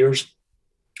couple of years.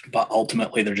 But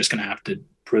ultimately, they're just going to have to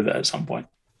prove it at some point.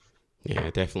 Yeah,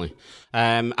 definitely.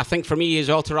 I think for me as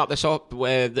well, to wrap this up,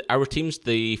 with our teams,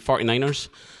 the 49ers,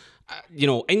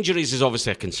 injuries is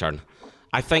obviously a concern.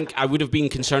 I think I would have been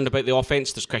concerned about the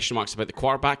offense. There's question marks about the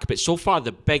quarterback. But so far,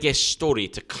 the biggest story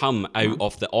to come out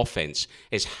of the offense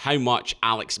is how much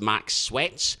Alex Mack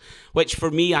sweats, which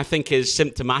for me, I think is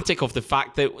symptomatic of the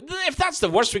fact that if that's the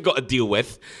worst we've got to deal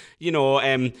with,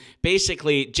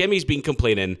 basically, Jimmy's been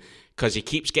complaining because he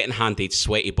keeps getting handed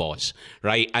sweaty balls,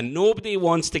 right? And nobody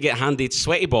wants to get handed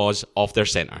sweaty balls off their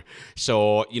centre.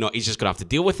 So, he's just going to have to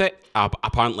deal with it.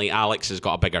 Apparently, Alex has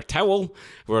got a bigger towel.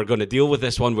 We're going to deal with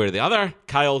this one way or the other.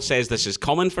 Kyle says this is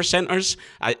common for centres.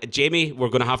 Jamie, we're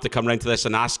going to have to come round to this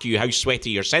and ask you how sweaty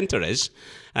your centre is.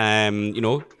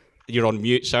 You're on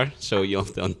mute, sir, so you'll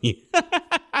have to unmute.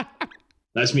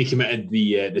 That's me committed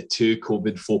the 2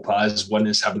 COVID faux pas. One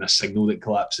is having a signal that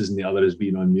collapses and the other is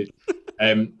being on mute.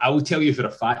 I will tell you for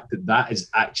a fact that is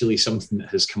actually something that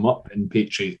has come up in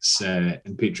Patriots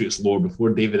lore before.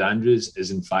 David Andrews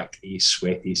is in fact a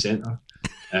sweaty centre,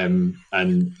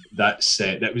 and that's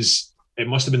it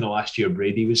must have been the last year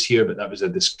Brady was here, but that was a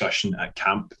discussion at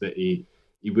camp that he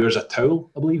wears a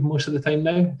towel, I believe, most of the time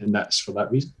now, and that's for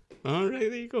that reason. All right,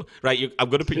 there you go. Right, I'm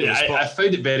going to put you on the spot. I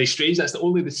found it very strange. That's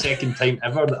only the second time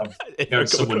ever that I've heard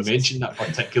someone mention that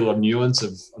particular nuance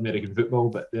of American football,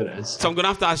 but there it is. So I'm going to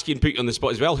have to ask you and put you on the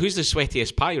spot as well. Who's the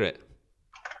sweatiest pirate?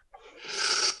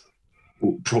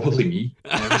 Oh, probably me.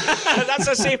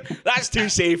 That's too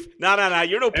safe. No,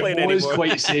 you're not playing anymore. It was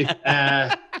quite safe.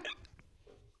 I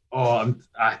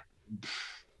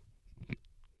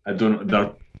don't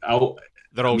know.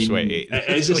 They're all sweaty.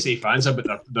 It is a safe answer, but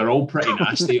they're all pretty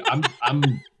nasty.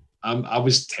 I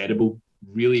was terrible,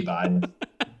 really bad.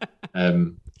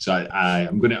 So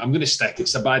I'm gonna stick.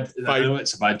 It's a bad. I know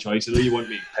it's a bad choice. I know you want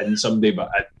me to pin somebody, but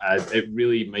it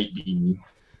really might be me.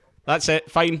 That's it.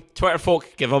 Fine. Twitter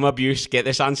folk, give him abuse. Get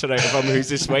this answer out of him. Who's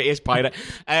the sweatiest pirate?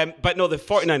 But no, the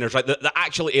 49ers, right? The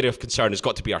actual area of concern has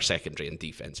got to be our secondary and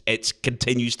defense. It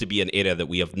continues to be an area that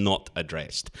we have not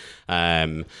addressed.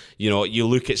 You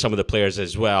look at some of the players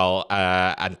as well,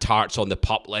 and Tart's on the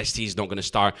pup list. He's not going to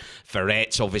start.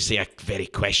 Verrett's obviously a very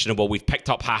questionable. We've picked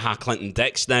up Clinton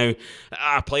Dix now,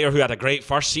 a player who had a great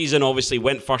first season, obviously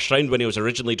went first round when he was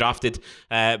originally drafted,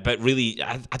 but really,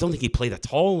 I don't think he played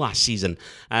at all last season.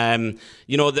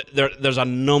 There's a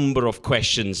number of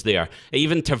questions there.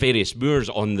 Even Tarvarius Moore's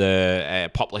on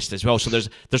the pup list as well. So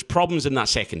there's problems in that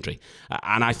secondary.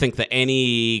 And I think that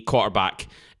any quarterback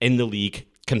in the league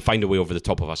can find a way over the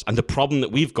top of us. And the problem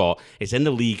that we've got is in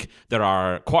the league, there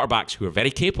are quarterbacks who are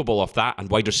very capable of that and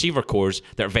wide receiver cores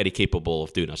that are very capable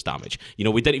of doing us damage. You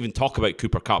know, we didn't even talk about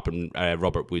Cooper Kupp and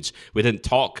Robert Woods. We didn't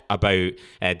talk about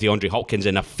DeAndre Hopkins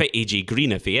and a fit AJ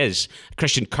Green if he is.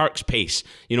 Christian Kirk's pace.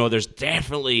 You know, there's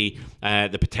definitely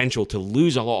the potential to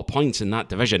lose a lot of points in that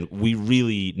division. We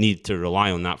really need to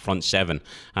rely on that front seven.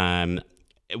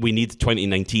 We need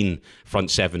 2019 front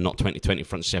seven, not 2020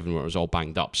 front seven where it was all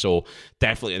banged up. So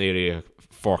definitely an area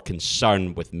for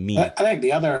concern with me. I think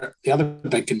the other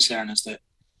big concern is that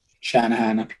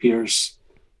Shanahan appears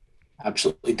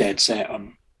absolutely dead set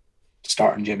on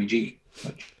starting Jimmy G,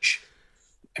 which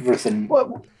everything...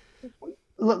 Well,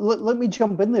 let me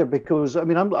jump in there because, I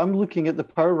mean, I'm looking at the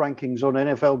power rankings on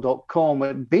NFL.com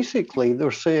and basically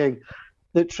they're saying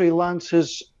that Trey Lance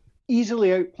has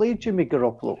easily outplayed Jimmy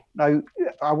Garoppolo. Now,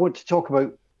 I want to talk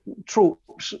about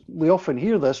tropes. We often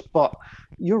hear this, but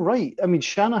you're right. I mean,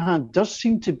 Shanahan does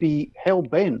seem to be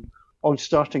hell-bent on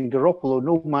starting Garoppolo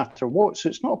no matter what, so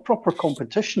it's not a proper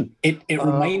competition. It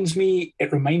reminds me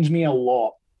a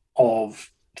lot of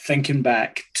thinking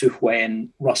back to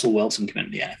when Russell Wilson came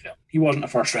into the NFL. He wasn't a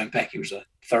first-round pick, he was a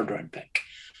third-round pick.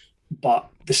 But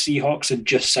the Seahawks had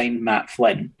just signed Matt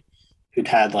Flynn, who'd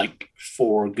had like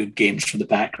 4 good games for the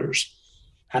Packers,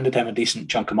 handed him a decent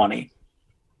chunk of money.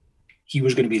 He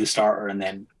was going to be the starter, and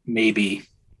then maybe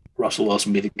Russell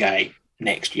Wilson be the guy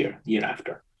next year, the year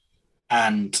after.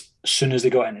 And as soon as they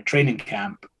got into training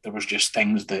camp, there was just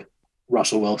things that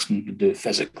Russell Wilson could do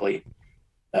physically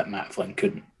that Matt Flynn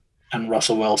couldn't. And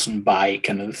Russell Wilson, by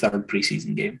kind of the third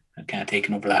preseason game, had kind of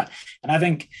taken over that. And I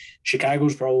think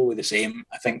Chicago's probably the same.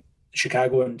 I think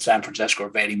Chicago and San Francisco are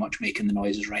very much making the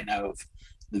noises right now of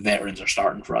the veterans are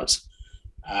starting for us.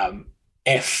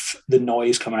 If the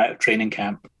noise coming out of training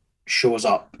camp shows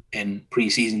up in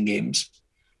preseason games,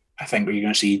 I think we're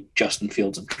going to see Justin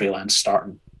Fields and Trey Lance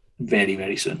starting very,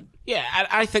 very soon. Yeah,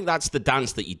 I think that's the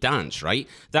dance that you dance, right?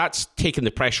 That's taking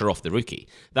the pressure off the rookie.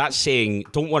 That's saying,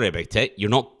 don't worry about it. You're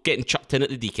not getting chucked in at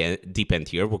the deep end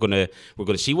here. We're gonna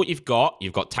see what you've got.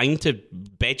 You've got time to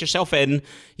bed yourself in.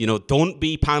 You know, don't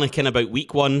be panicking about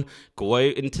week 1. Go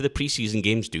out into the preseason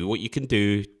games, do what you can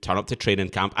do, turn up to training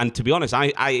camp. And to be honest,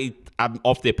 I'm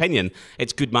of the opinion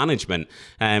it's good management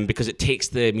because it takes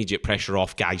the immediate pressure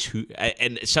off guys who,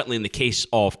 and certainly in the case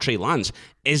of Trey Lance,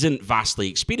 isn't vastly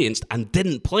experienced and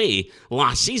didn't play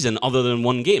last season other than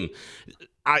 1 game.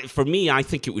 For me, I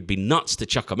think it would be nuts to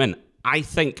chuck him in. I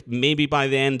think maybe by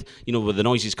the end, you know, with the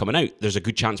noises coming out, there's a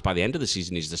good chance by the end of the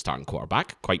season he's the starting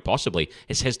quarterback, quite possibly.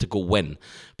 It's his to go win.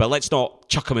 But let's not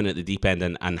chuck him in at the deep end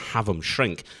and have him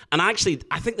shrink. And actually,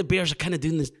 I think the Bears are kind of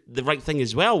doing the right thing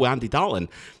as well with Andy Dalton.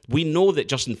 We know that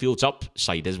Justin Fields'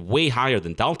 upside is way higher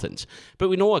than Dalton's, but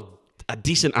we know a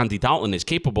decent Andy Dalton is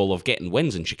capable of getting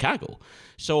wins in Chicago.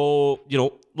 So, you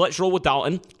know, let's roll with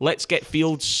Dalton. Let's get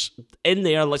Fields in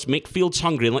there. Let's make Fields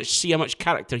hungry and let's see how much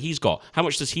character he's got. How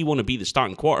much does he want to be the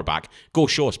starting quarterback? Go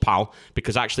show us, pal,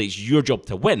 because actually it's your job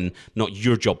to win, not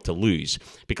your job to lose.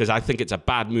 Because I think it's a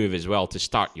bad move as well to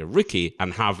start your rookie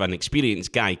and have an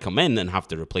experienced guy come in and have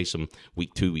to replace him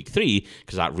week 2, week 3,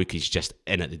 because that rookie's just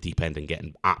in at the deep end and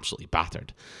getting absolutely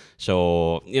battered.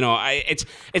 So, you know,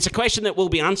 it's a question that will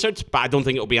be answered, but I don't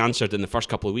think it will be answered in the first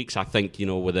couple of weeks. I think, you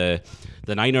know, with the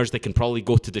Niners, they can probably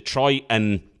go to Detroit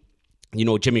and, you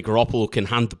know, Jimmy Garoppolo can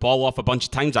hand the ball off a bunch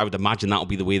of times. I would imagine that'll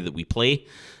be the way that we play.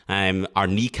 Our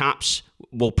kneecaps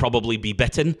will probably be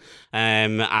bitten,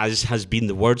 as has been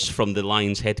the words from the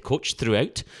Lions head coach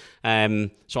throughout.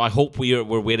 So I hope we're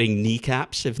wearing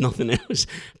kneecaps, if nothing else.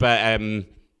 But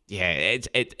yeah,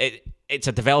 it's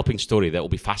a developing story that will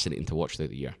be fascinating to watch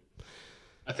throughout the year.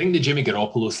 I think the Jimmy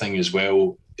Garoppolo thing as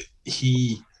well,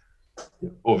 he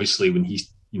obviously when he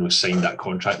signed that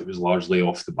contract, it was largely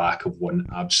off the back of one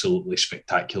absolutely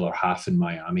spectacular half in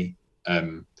Miami.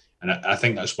 And I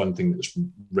think that's one thing that's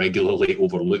regularly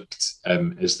overlooked,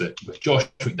 is that with Josh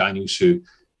McDaniels, who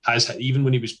has, even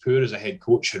when he was poor as a head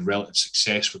coach, had relative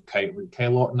success with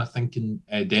Kyle Orton, I think, in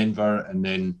Denver. And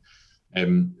then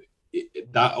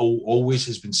that always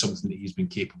has been something that he's been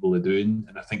capable of doing.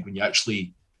 And I think when you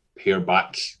actually pair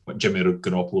back what Jimmy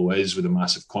Garoppolo is with a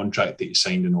massive contract that he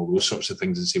signed and all those sorts of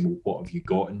things and say, well, what have you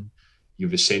gotten?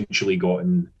 You've essentially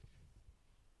gotten,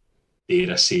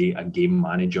 dare I say, a game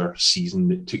manager season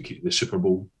that took you to the Super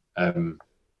Bowl. I'm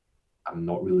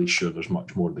not really sure there's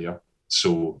much more there.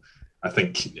 So I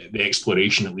think the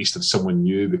exploration, at least, of someone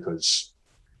new, because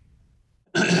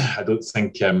I don't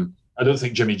think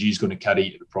Jimmy G is going to carry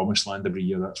you to the promised land every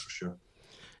year, that's for sure.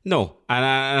 No, and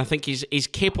I think he's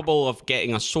capable of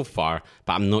getting us so far,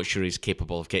 but I'm not sure he's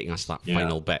capable of getting us that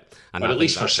final bit. And but at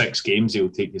least for 6 games, he'll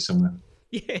take you somewhere.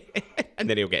 Yeah, and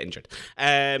then he'll get injured.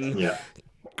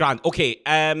 Grant, okay.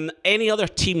 Any other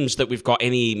teams that we've got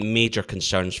any major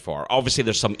concerns for? Obviously,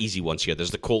 there's some easy ones here.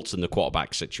 There's the Colts and the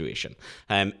quarterback situation.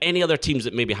 Any other teams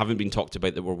that maybe haven't been talked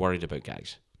about that we're worried about,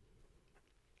 guys?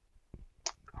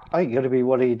 I think you're going to be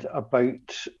worried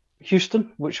about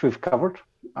Houston, which we've covered,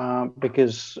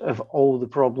 because of all the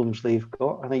problems they've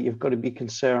got. I think you've got to be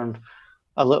concerned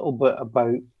a little bit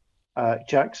about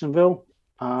Jacksonville.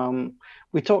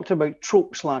 We talked about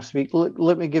tropes last week.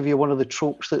 Let me give you one of the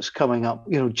tropes that's coming up.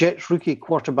 Jets rookie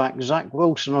quarterback Zach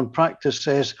Wilson on practice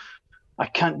says, "I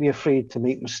can't be afraid to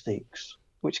make mistakes,"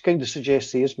 which kind of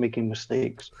suggests he is making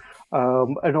mistakes,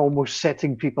 and almost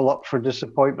setting people up for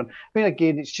disappointment. I mean,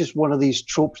 again, it's just one of these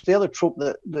tropes. The other trope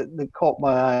that caught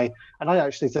my eye, and I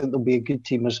actually think they'll be a good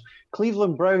team, is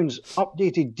Cleveland Browns'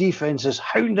 updated defense is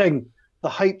hounding the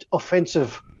hyped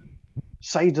offensive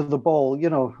side of the ball,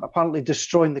 apparently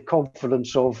destroying the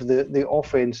confidence of the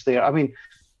offense there. I mean,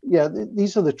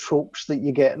 these are the tropes that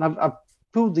you get. And I've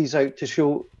pulled these out to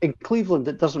show in Cleveland,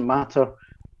 it doesn't matter.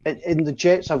 In the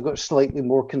Jets, I've got slightly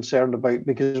more concerned about,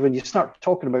 because when you start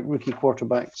talking about rookie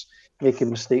quarterbacks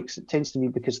making mistakes, it tends to be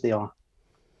because they are.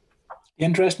 The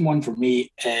interesting one for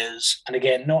me is, and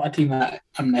again, not a team that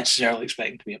I'm necessarily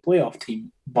expecting to be a playoff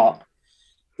team, but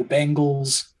the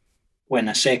Bengals win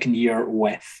a second year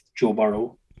with Joe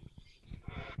Burrow.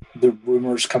 The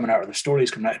rumours coming out, or the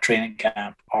stories coming out of training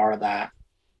camp, are that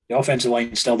the offensive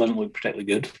line still doesn't look particularly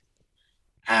good,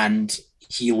 and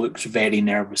he looks very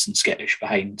nervous and skittish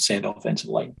behind said offensive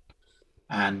line.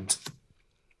 And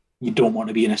you don't want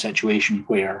to be in a situation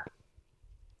where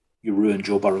you ruin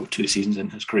Joe Burrow 2 seasons in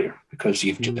his career because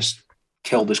you've just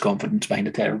killed his confidence behind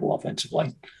a terrible offensive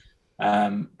line.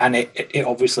 And it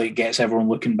obviously gets everyone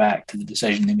looking back to the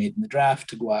decision they made in the draft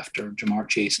to go after Jamar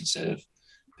Chase instead of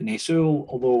Penei Sewell,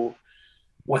 although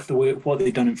with what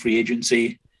they've done in free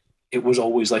agency, it was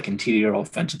always like interior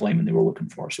offensive linemen they were looking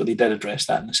for. So they did address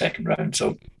that in the second round.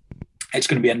 So it's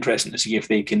going to be interesting to see if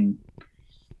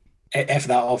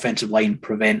that offensive line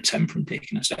prevents him from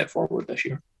taking a step forward this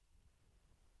year.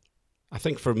 I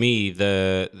think for me,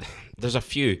 there's a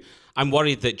few. I'm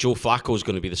worried that Joe Flacco is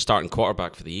going to be the starting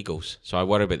quarterback for the Eagles, so I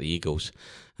worry about the Eagles.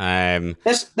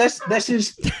 This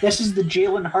is the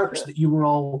Jalen Hurts that you were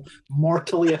all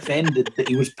mortally offended that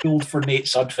he was pulled for Nate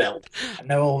Sudfeld, and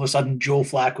now all of a sudden Joe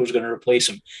Flacco is going to replace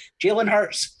him. Jalen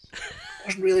Hurts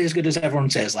wasn't really as good as everyone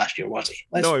says last year, was he?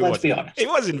 Let's be honest. He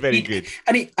wasn't very good.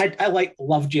 And I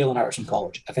love Jalen Hurts in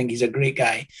college. I think he's a great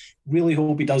guy. Really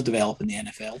hope he does develop in the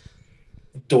NFL.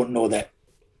 Don't know that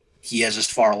he is as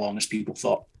far along as people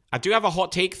thought. I do have a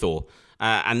hot take, though,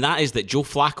 and that is that Joe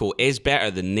Flacco is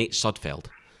better than Nate Sudfeld.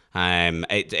 I'm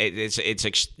out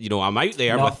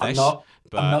there with this. I'm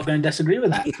not going to disagree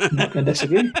with that. I'm not going to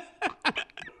disagree.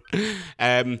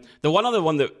 The one other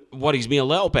one that worries me a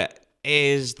little bit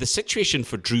is the situation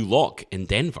for Drew Lock in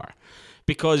Denver,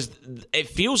 because it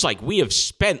feels like we have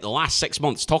spent the last 6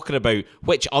 months talking about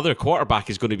which other quarterback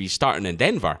is going to be starting in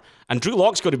Denver, and Drew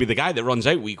Lock's going to be the guy that runs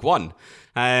out week 1.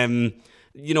 I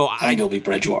think it'll be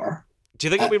Bridgewater. Do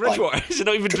you think it'll be Bridgewater? Is it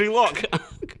not even Drew Lock?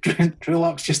 Drew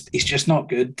Lock's he's just not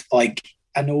good. Like,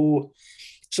 I know.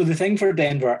 So the thing for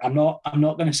Denver, I'm not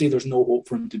going to say there's no hope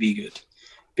for him to be good,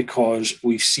 because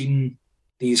we've seen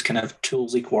these kind of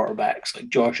toolsy quarterbacks like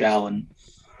Josh Allen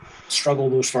struggle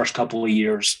those first couple of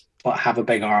years, but have a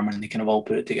big arm and they kind of all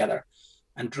put it together.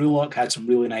 And Drew Lock had some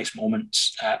really nice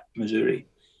moments at Missouri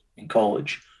in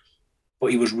college,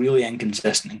 but he was really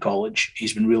inconsistent in college.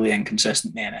 He's been really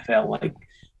inconsistent in the NFL. Like,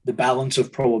 the balance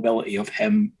of probability of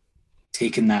him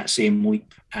taking that same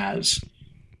leap as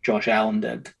Josh Allen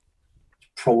did is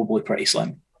probably pretty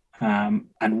slim. And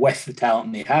with the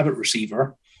talent they have at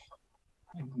receiver,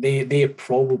 they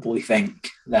probably think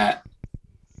that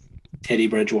Teddy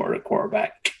Bridgewater at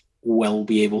quarterback will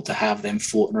be able to have them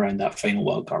floating around that final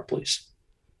wildcard place.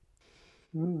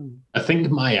 I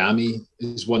think Miami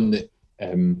is one that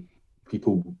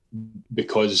people,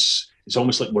 because it's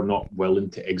almost like we're not willing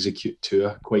to execute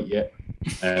Tua quite yet.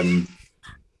 And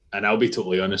I'll be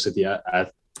totally honest with you, I'm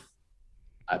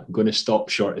going to stop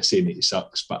short of saying that he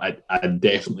sucks, but I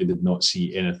definitely did not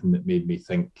see anything that made me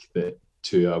think that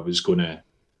Tua was going to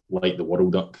light the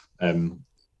world up.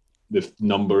 The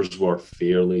numbers were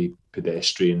fairly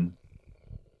pedestrian.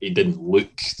 It didn't look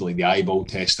like the eyeball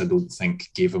test, I don't think,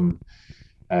 gave him...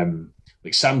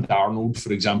 like Sam Darnold,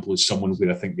 for example, is someone where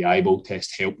I think the eyeball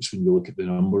test helps when you look at the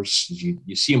numbers.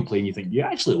 You see him playing, you think, you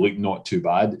actually look not too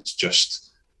bad. It's just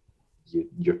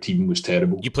your team was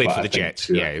terrible. You played for the Jets,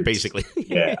 basically.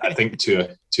 Yeah, I think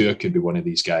Tua could be one of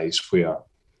these guys where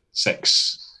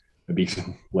 6, maybe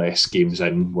even less games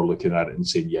in, we're looking at it and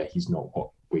saying, yeah, he's not what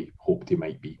we hoped he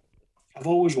might be. I've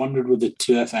always wondered with the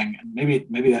Tua thing, and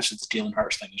maybe this is the Jalen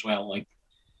Hurts thing as well. Like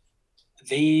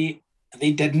they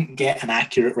didn't get an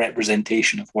accurate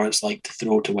representation of what it's like to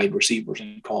throw to wide receivers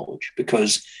in college,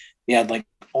 because they had like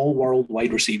all-world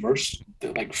wide receivers,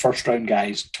 like first-round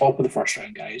guys, top of the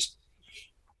first-round guys,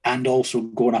 and also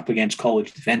going up against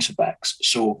college defensive backs.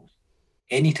 So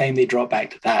anytime they drop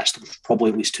back to pass, there was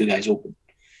probably at least two guys open.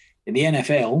 In the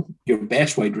NFL, your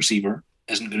best wide receiver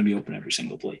isn't going to be open every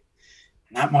single play.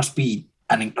 And that must be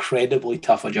an incredibly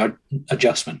tough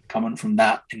adjustment coming from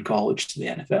that in college to the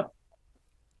NFL.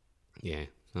 Yeah,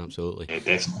 absolutely. Yeah,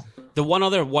 definitely. The one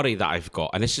other worry that I've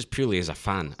got, and this is purely as a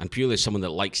fan, and purely as someone that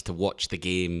likes to watch the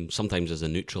game, sometimes as a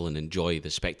neutral, and enjoy the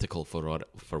spectacle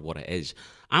for what it is,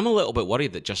 I'm a little bit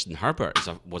worried that Justin Herbert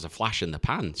was a flash in the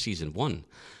pan season 1,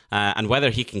 and whether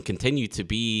he can continue to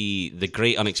be the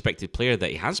great unexpected player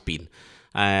that he has been.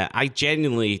 I'm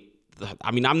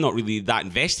not really that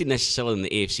invested necessarily in the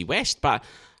AFC West, but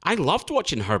I loved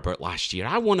watching Herbert last year.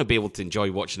 I want to be able to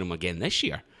enjoy watching him again this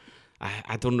year.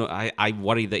 I don't know. I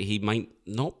worry that he might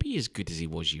not be as good as he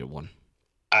was year 1.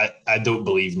 I don't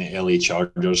believe in the LA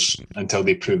Chargers until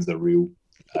they prove they're real.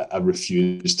 I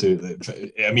refuse to.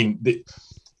 I mean,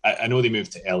 I know they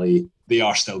moved to LA. They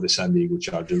are still the San Diego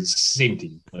Chargers, same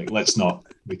team. Like,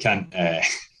 we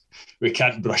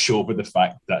can't brush over the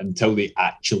fact that until they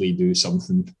actually do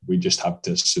something, we just have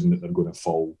to assume that they're going to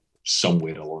fall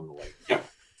somewhere along the line. Yeah.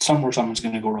 Somewhere someone's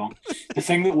going to go wrong. The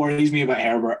thing that worries me about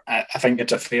Herbert, I think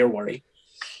it's a fair worry.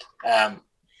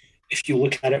 If you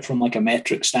look at it from like a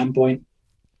metric standpoint,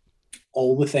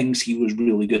 all the things he was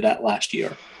really good at last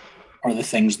year are the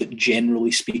things that, generally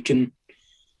speaking,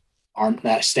 aren't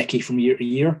that sticky from year to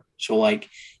year. So like,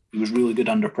 he was really good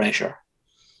under pressure.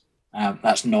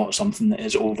 That's not something that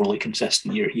is overly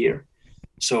consistent year to year.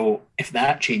 So if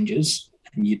that changes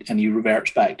and he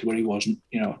reverts back to where he wasn't,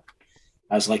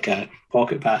 as like a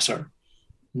pocket passer,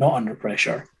 not under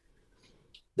pressure,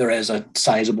 there is a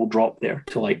sizable drop there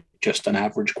to like just an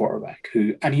average quarterback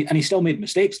and he still made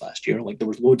mistakes last year. Like, there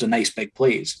was loads of nice big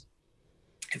plays.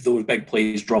 If those big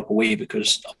plays drop away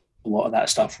because a lot of that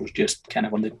stuff was just kind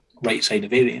of on the right side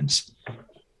of variance,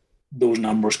 those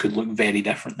numbers could look very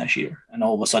different this year. And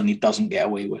all of a sudden he doesn't get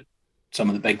away with some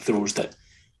of the big throws that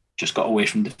just got away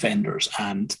from defenders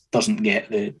and doesn't get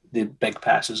the big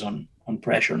passes on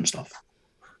pressure and stuff.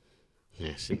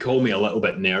 Yes. They call me a little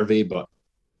bit nervy, but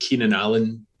Keenan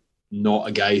Allen, not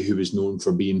a guy who was known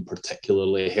for being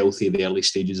particularly healthy in the early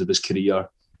stages of his career,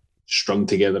 strung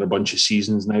together a bunch of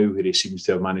seasons now where he seems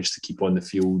to have managed to keep on the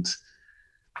field.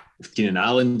 If Keenan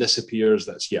Allen disappears,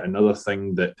 that's yet another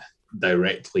thing that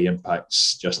directly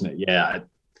impacts Justin. Yeah,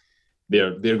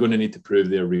 they're going to need to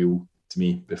prove they're real to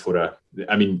me before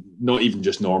not even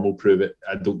just normal prove it.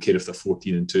 I don't care if they're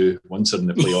 14-2. Once they're in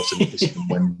the playoffs and they can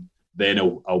win, then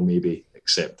I'll maybe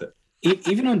accept it.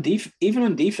 Even on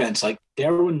defense, like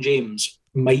Derwin James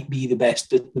might be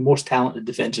the most talented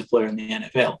defensive player in the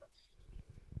NFL.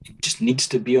 He just needs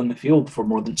to be on the field for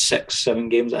more than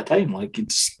 6-7 games at a time. Like,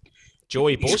 it's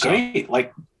Joey Bosa. Great.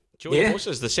 Like, Joey Bosa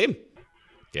is the same.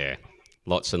 Yeah.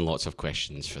 Lots and lots of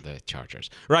questions for the Chargers.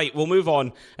 Right, we'll move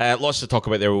on. Lots to talk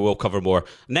about there. We will cover more.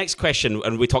 Next question,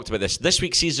 and we talked about this. This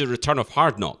week sees the return of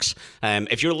Hard Knocks.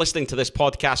 If you're listening to this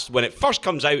podcast when it first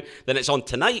comes out, then it's on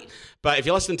tonight. But if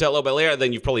you're listening to it a little bit later,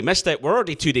 then you've probably missed it. We're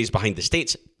already 2 days behind the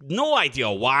States. No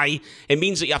idea why. It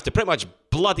means that you have to pretty much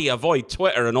bloody avoid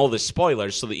Twitter and all the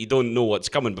spoilers so that you don't know what's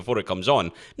coming before it comes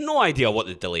on. No idea what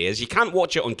the delay is. You can't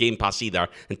watch it on Game Pass either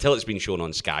until it's been shown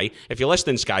on Sky. If you're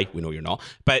listening Sky, we know you're not.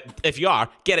 But if you are,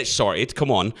 get it sorted.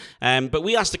 Come on. But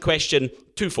we asked the question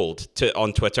twofold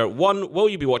on Twitter. 1, will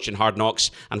you be watching Hard Knocks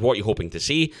and what are you hoping to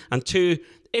see? And 2,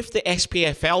 if the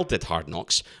SPFL did Hard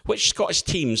Knocks, which Scottish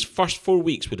team's first 4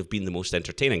 weeks would have been the most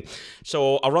entertaining?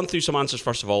 So I'll run through some answers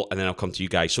first of all, and then I'll come to you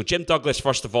guys. So Jim Douglas,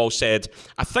 first of all, said,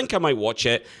 I think I might watch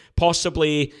it,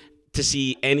 possibly to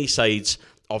see any sides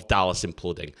of Dallas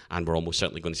imploding, and we're almost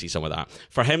certainly going to see some of that.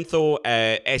 For him, though,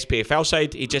 SPFL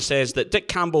side, he just says that Dick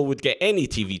Campbell would get any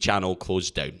TV channel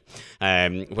closed down,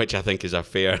 which I think is a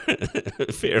fair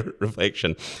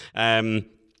reflection.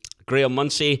 Graham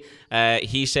Munsey,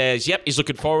 he says, yep, he's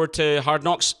looking forward to Hard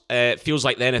Knocks. Feels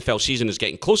like the NFL season is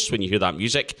getting close when you hear that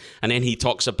music. And then he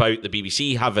talks about the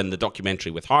BBC having the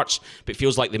documentary with Hearts, but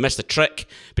feels like they missed a trick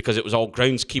because it was all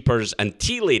groundskeepers and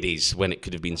tea ladies when it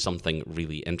could have been something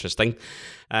really interesting.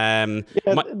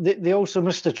 They also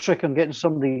missed a trick on getting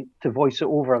somebody to voice it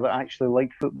over that actually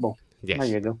liked football. Yes. There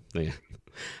you go. Yeah.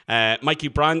 Mikey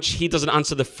Branch, he doesn't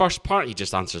answer the first part, he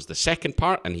just answers the second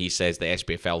part, and he says the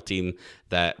SPFL team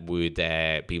that would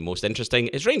be most interesting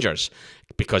is Rangers,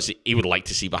 because he would like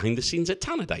to see behind the scenes at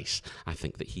Tannadice. I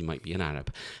think that he might be an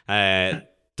Arab.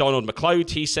 Donald McLeod,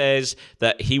 he says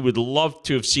that he would love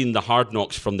to have seen the Hard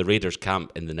Knocks from the Raiders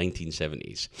camp in the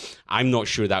 1970s. I'm not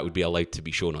sure that would be allowed to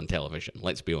be shown on television,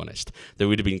 let's be honest. There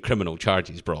would have been criminal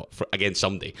charges brought against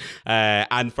somebody.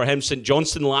 And for him, St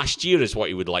Johnstone last year is what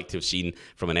he would like to have seen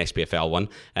from an SPFL one.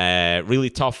 Really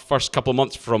tough first couple of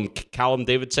months from Callum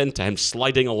Davidson to him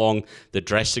sliding along the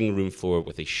dressing room floor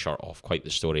with his shirt off. Quite the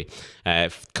story.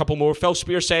 Couple more. Phil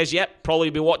Spear says, yep,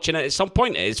 probably be watching it at some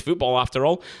point. It is football after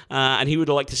all. And he would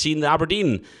like to see in the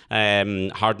Aberdeen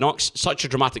Hard Knocks. Such a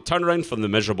dramatic turnaround from the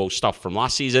miserable stuff from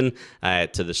last season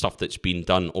to the stuff that's been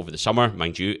done over the summer.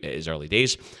 Mind you, it is early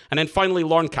days. And then finally,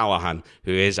 Lorne Callahan,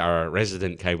 who is our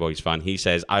resident Cowboys fan, he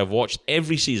says, I have watched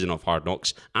every season of Hard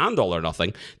Knocks and All or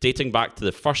Nothing, dating back to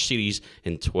the first series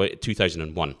in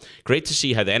 2001. Great to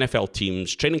see how the NFL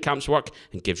teams' training camps work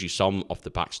and gives you some of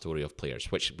the backstory of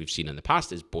players, which we've seen in the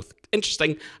past is both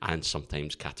interesting and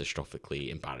sometimes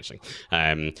catastrophically embarrassing.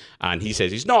 And he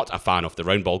says he's not a fan of the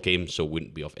round ball game, so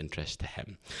wouldn't be of interest to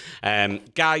him.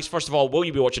 Guys, first of all, will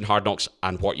you be watching Hard Knocks,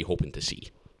 and what are you hoping to see?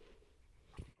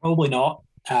 Probably not.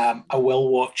 I will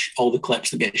watch all the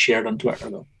clips that get shared on Twitter,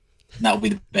 though. And that'll be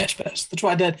the best bits. That's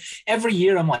what I did. Every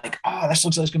year I'm like, this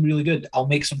looks like it's going to be really good. I'll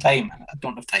make some time. I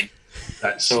don't have time.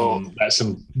 That's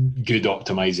some good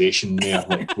optimization there.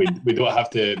 Like we don't have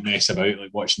to mess about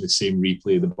like watching the same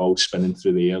replay of the ball spinning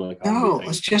through the air. Like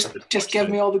let's just give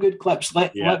me all the good clips.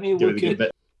 Let me look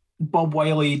at Bob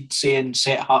Wiley saying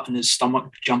set Hut and his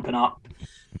stomach jumping up.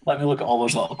 Let me look at all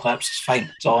those little clips. It's fine.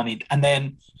 That's all I need. And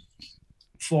then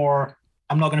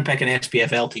I'm not going to pick an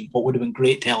SPFL team. What would have been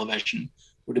great television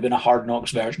would have been a Hard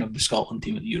Knocks version of the Scotland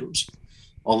team at the Euros.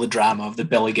 All the drama of the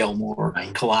Billy Gilmore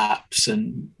collapse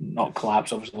and not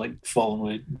collapse, obviously, like falling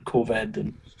with COVID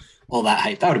and all that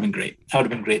hype. That would have been great. That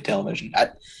would have been great television.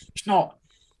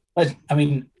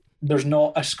 There's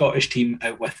not a Scottish team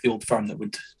out with the Old Firm that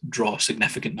would draw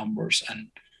significant numbers and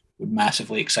would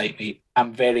massively excite me.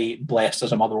 I'm very blessed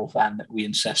as a Motherwell fan that we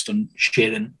insist on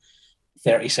sharing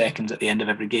 30 seconds at the end of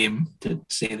every game to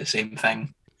say the same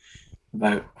thing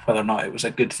about whether or not it was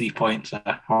a good 3 points,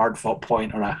 a hard-fought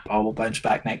point, or we'll bounce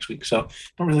back next week. So I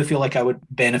don't really feel like I would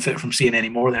benefit from seeing any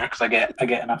more there because I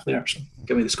get enough there. So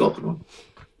give me the Scotland one.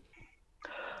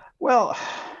 Well,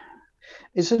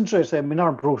 it's interesting. I mean,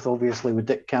 our growth obviously with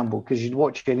Dick Campbell, because you'd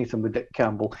watch anything with Dick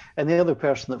Campbell, and the other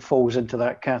person that falls into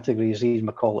that category is Ian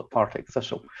McCall at Partick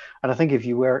Thistle. And I think if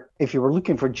you were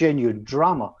looking for genuine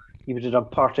drama, you would have done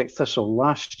Partick Thistle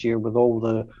last year with all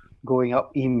the going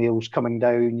up emails coming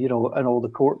down, and all the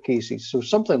court cases. So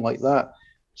something like that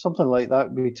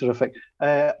would be terrific.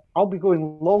 I'll be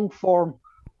going long form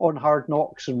on Hard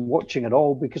Knocks and watching it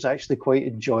all because I actually quite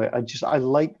enjoy it. I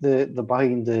like the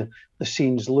behind the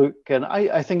scenes look, and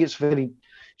I think it's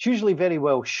usually very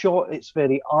well shot. It's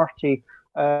very arty.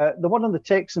 The one on the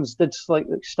Texans did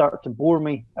slightly start to bore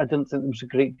me. I didn't think there was a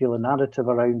great deal of narrative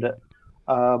around it.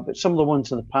 But some of the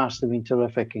ones in the past have been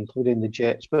terrific, including the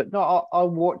Jets. But no, I'll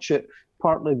watch it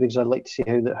partly because I like to see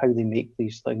how they make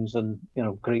these things, and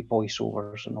great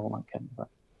voiceovers and all that kind of thing.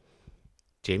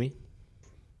 Jamie?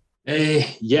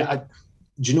 I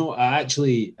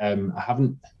actually I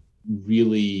haven't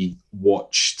really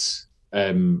watched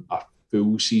a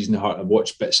full season of Heart. I've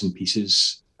watched bits and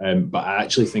pieces, but I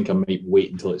actually think I might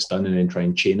wait until it's done and then try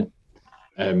and chain it,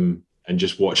 and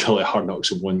just watch all the Hard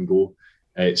Knocks in one go.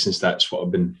 Since that's what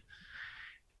I've been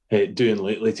doing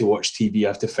lately to watch TV, I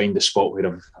have to find a spot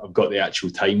where I've got the actual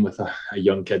time with a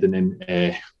young kid, and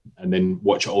then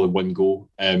watch it all in one go.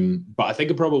 But I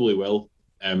think I probably will.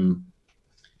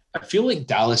 I feel like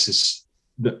Dallas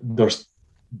there's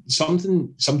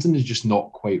something is just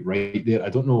not quite right there. I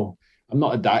don't know. I'm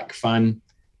not a Dak fan.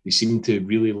 They seem to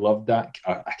really love Dak.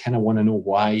 I kind of want to know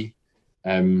why.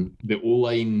 The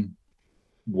O-line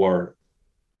were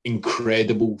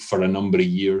incredible for a number of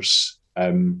years,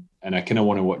 and I kind of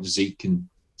want to watch Zeke and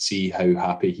see how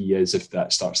happy he is if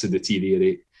that starts to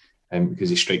deteriorate, because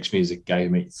he strikes me as a guy who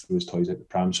might throw his toys out the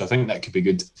pram. So I think that could be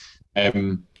good.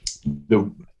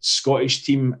 The Scottish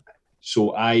team,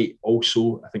 so I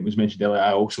think it was mentioned earlier,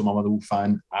 I also am a Motherwell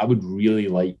fan. I would really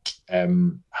like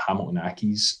Hamilton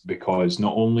Accies, because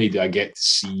not only do I get to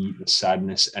see the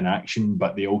sadness in action,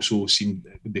 but they also seem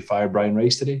they fire Brian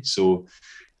Rice today. So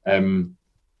I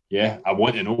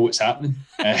want to know what's happening,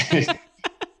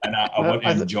 and I want to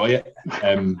enjoy it.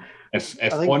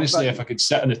 If I could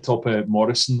sit on the top of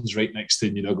Morrison's right next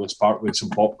to New Douglas Park with some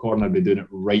popcorn, I'd be doing it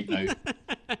right now.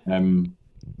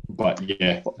 But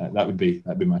yeah, that'd be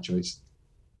my choice.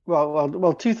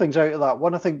 Well, two things out of that.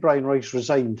 One, I think Brian Rice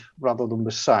resigned rather than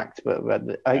was sacked, but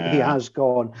he has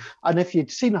gone. And if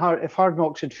you'd seen if Hard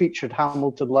Knocks had featured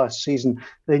Hamilton last season,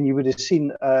 then you would have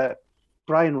seen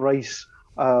Brian Rice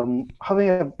having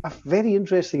a very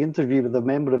interesting interview with a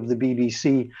member of the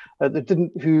BBC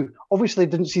who obviously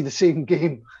didn't see the same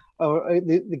game or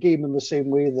the game in the same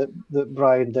way that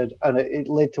Brian did, and it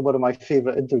led to one of my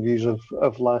favourite interviews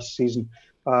of last season.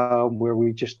 Where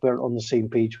we just weren't on the same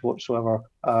page whatsoever.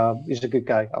 He's a good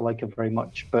guy. I like him very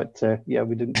much. But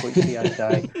we didn't quite see eye to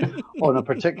eye on a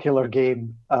particular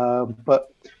game.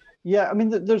 But yeah, I mean,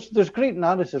 there's great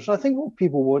narratives. I think what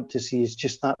people want to see is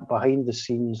just that behind the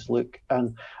scenes look.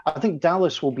 And I think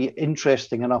Dallas will be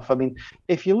interesting enough. I mean,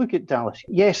 if you look at Dallas,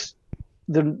 yes,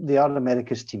 they are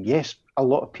America's team. Yes, a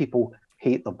lot of people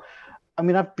hate them. I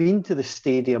mean, I've been to the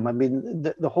stadium. I mean,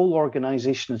 the whole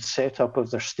organisation and setup of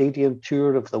their stadium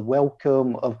tour, of the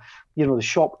welcome, of, the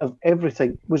shop, of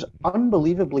everything was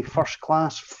unbelievably first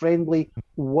class, friendly,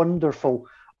 wonderful.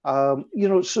 So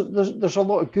there's a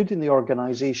lot of good in the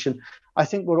organisation. I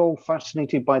think we're all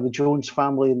fascinated by the Jones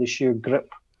family and the sheer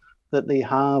grip that they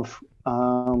have.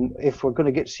 If we're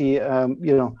going to get to see,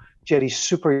 Jerry's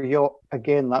super yacht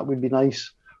again, that would be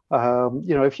nice.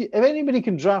 If anybody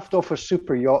can draft off a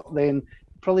super yacht, then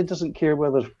probably doesn't care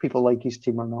whether people like his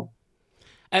team or not.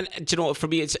 And do you know, for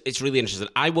me, it's really interesting.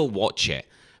 I will watch it,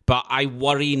 but I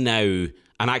worry now.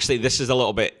 And actually, this is a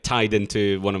little bit tied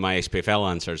into one of my SPFL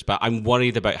answers, but I'm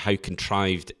worried about how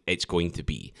contrived it's going to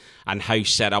be and how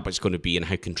set up it's going to be and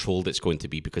how controlled it's going to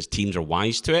be, because teams are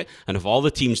wise to it. And of all the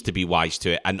teams to be wise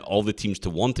to it and all the teams to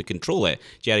want to control it,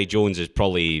 Jerry Jones is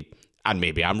probably, and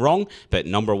maybe I'm wrong, but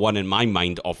number one in my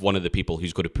mind of one of the people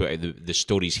who's going to put out the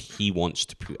stories he wants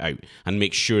to put out and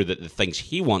make sure that the things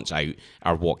he wants out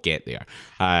are what get there.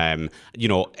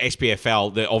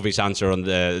 SPFL, the obvious answer on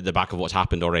the back of what's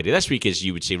happened already this week is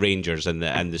you would say Rangers and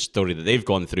the story that they've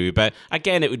gone through. But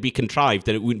again, it would be contrived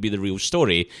and it wouldn't be the real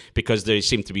story because they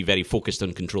seem to be very focused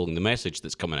on controlling the message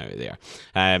that's coming out of there.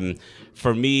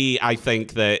 For me, I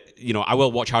think that, I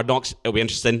will watch Hard Knocks. It'll be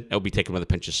interesting. It'll be taken with a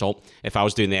pinch of salt. If I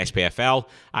was doing the SPFL,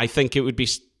 I think it would be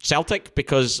Celtic,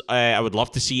 because I would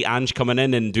love to see Ange coming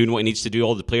in and doing what he needs to do,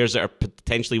 all the players that are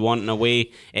potentially wanting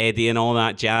away, Eddie and all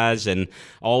that jazz, and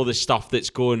all the stuff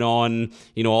that's going on,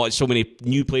 so many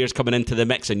new players coming into the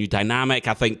mix, a new dynamic.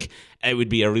 I think it would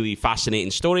be a really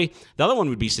fascinating story. The other one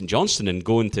would be St Johnstone and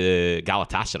going to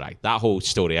Galatasaray. That whole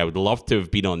story, I would love to have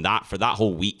been on that for that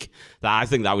whole week. I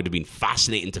think that would have been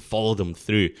fascinating to follow them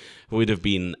through. It would have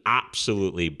been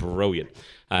absolutely brilliant.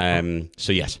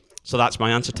 So that's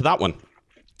my answer to that one.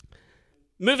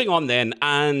 Moving on then,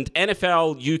 and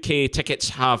NFL UK tickets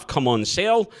have come on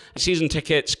sale. Season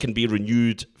tickets can be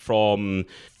renewed from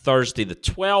Thursday the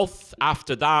 12th.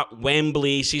 After that,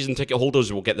 Wembley season ticket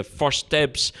holders will get the first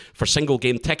dibs for single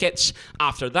game tickets.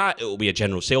 After that, it will be a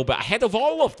general sale. But ahead of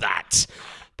all of that,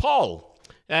 Paul,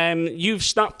 you've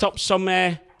snapped up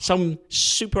some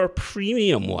super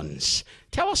premium ones.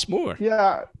 Tell us more.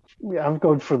 Yeah, I've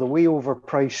gone for the way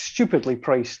overpriced, stupidly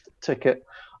priced ticket.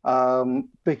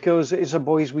 Because it's a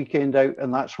boys' weekend out,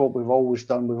 and that's what we've always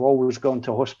done. We've always gone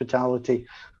to hospitality.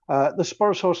 The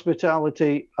Spurs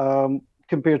hospitality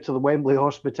compared to the Wembley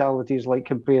hospitality is like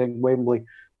comparing Wembley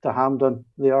to Hampden.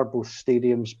 They are both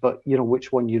stadiums, but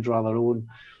which one you'd rather own.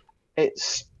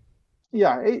 It's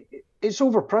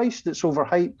overpriced. It's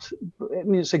overhyped. I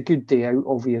mean, it's a good day out,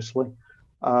 obviously.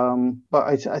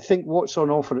 But I think what's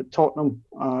on offer at Tottenham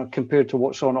compared to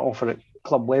what's on offer at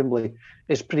Club Wembley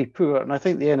is pretty poor, and I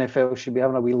think the NFL should be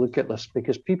having a wee look at this,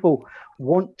 because people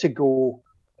want to go.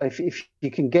 If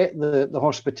you can get the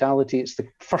hospitality, it's the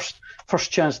first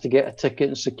chance to get a ticket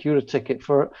and secure a ticket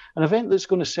for an event that's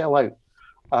going to sell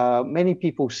out. Many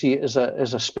people see it as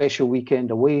a special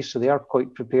weekend away, so they are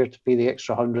quite prepared to pay the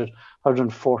extra 100,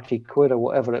 140 quid or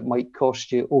whatever it might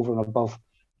cost you over and above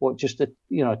what just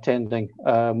attending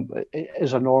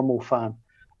as a normal fan,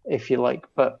 if you like.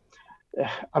 But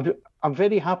I'm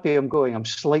very happy I'm going. I'm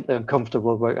slightly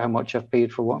uncomfortable about how much I've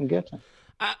paid for what I'm getting.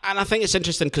 And I think it's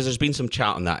interesting because there's been some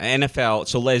chat on that. NFL,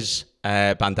 so Liz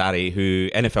Bandari, who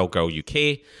NFL Girl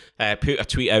UK, put a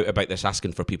tweet out about this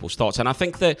asking for people's thoughts. And I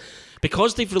think that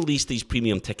because they've released these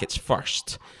premium tickets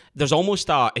first, there's almost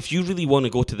if you really want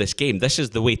to go to this game, this is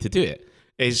the way to do it,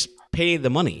 is pay the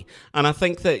money. And I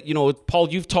think that, Paul,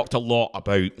 you've talked a lot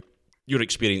about your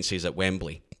experiences at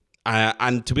Wembley.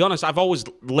 And to be honest, I've always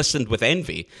listened with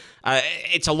envy.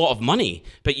 It's a lot of money,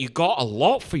 but you got a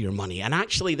lot for your money. And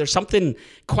actually, there's something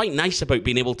quite nice about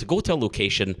being able to go to a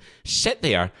location, sit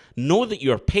there, know that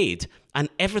you're paid, and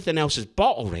everything else is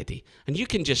bought already. And you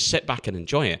can just sit back and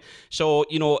enjoy it. So,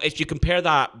 if you compare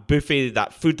that buffet,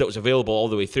 that food that was available all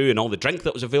the way through and all the drink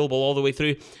that was available all the way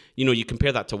through, you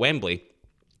compare that to Wembley,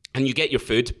 and you get your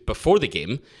food before the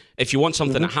game. If you want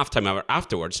something at halftime or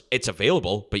afterwards, it's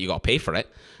available, but you got to pay for it.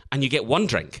 And you get one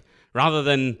drink rather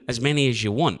than as many as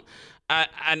you want.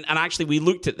 And actually, we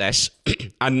looked at this,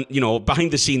 and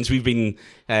behind the scenes, we've been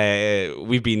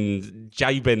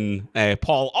jibing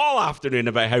Paul all afternoon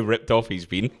about how ripped off he's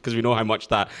been, because we know how much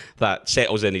that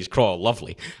settles in his craw.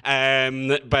 Lovely,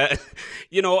 but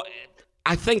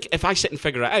I think if I sit and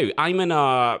figure it out, I'm in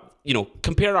a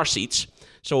compare our seats.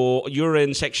 So you're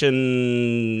in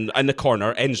section in the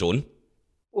corner, end zone.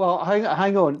 Well,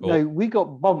 hang on. Oh. Now, we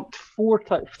got bumped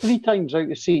 3 times out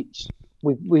of seats.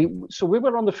 So we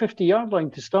were on the 50-yard line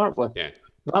to start with. Yeah.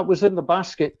 That was in the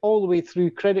basket all the way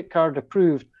through, credit card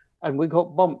approved, and we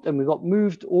got bumped and we got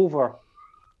moved over,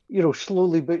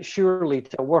 slowly but surely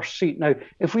to a worse seat. Now,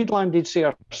 if we'd landed, say,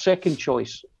 our second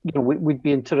choice, we'd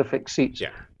be in terrific seats.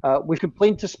 Yeah. We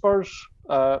complained to Spurs.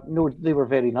 No, they were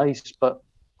very nice, but,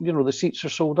 the seats are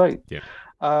sold out. Yeah.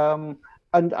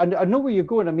 And I know where you're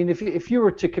going. I mean, if you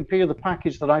were to compare the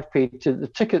package that I've paid to the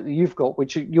ticket that you've got,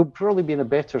 which you'll probably be in a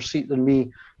better seat than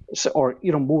me, or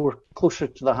more closer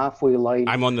to the halfway line.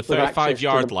 I'm on the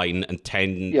 35-yard line and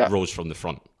 10 rows from the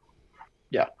front.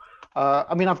 Yeah,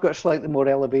 I mean, I've got a slightly more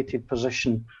elevated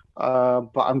position,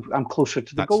 but I'm closer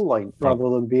to the goal line rather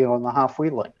than being on the halfway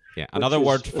line. Yeah, another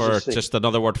word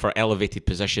for elevated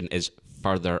position is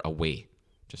further away.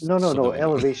 No,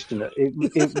 elevation.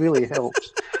 It really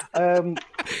helps.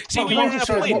 See,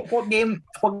 what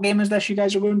game is this you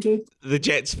guys are going to? The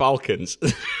Jets Falcons.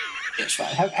 Yes,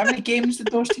 right. How many games did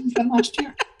those teams win last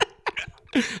year?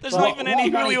 There's not even any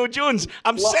Julio Jones.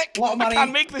 I'm sick. I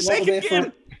can't make the second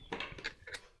game.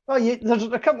 Well, there's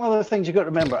a couple other things you've got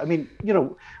to remember. I mean,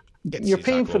 you're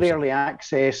paying for the early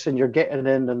access and you're getting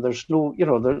in, and there's no,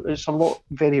 it's a lot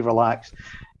very relaxed.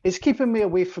 It's keeping me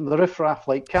away from the riffraff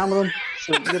like Cameron,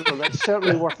 so that's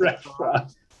certainly worth it.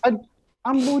 And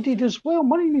I'm loaded as well.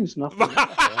 Money means nothing.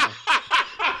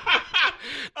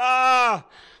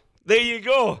 There you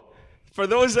go. For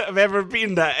those that have ever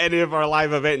been at any of our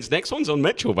live events, next one's on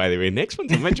Mitchell, by the way. Next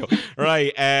one's on Mitchell.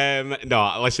 Right.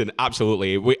 No, listen,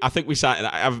 absolutely. I think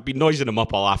I've been noising them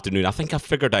up all afternoon. I think I've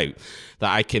figured out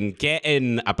that I can get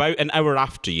in about an hour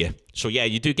after you. So, yeah,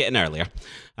 you do get in earlier.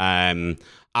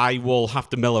 I will have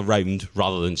to mill around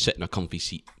rather than sit in a comfy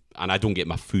seat. And I don't get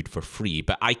my food for free,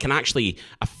 but I can actually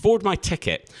afford my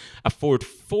ticket, afford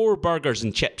 4 burgers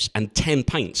and chips and 10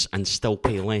 pints and still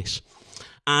pay less.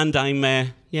 And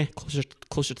I'm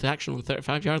closer to the action on the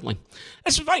 35-yard line.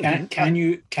 That's fine. Can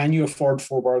you afford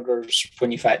 4 burgers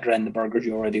when you factor in the burgers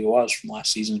you already owe us from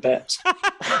last season's bets? Do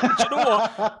you know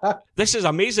what? This is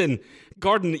amazing.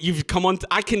 Gordon, you've come on.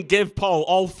 I can give Paul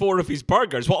all 4 of his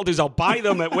burgers. What I'll do is I'll buy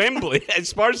them at Wembley, at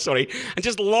Spurs, and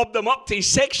just lob them up to his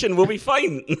section. We'll be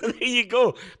fine. There you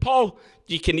go. Paul,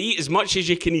 you can eat as much as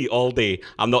you can eat all day.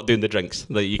 I'm not doing the drinks.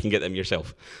 You can get them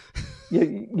yourself.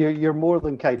 You're more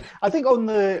than kind. I think on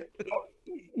the,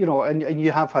 and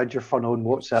you have had your fun on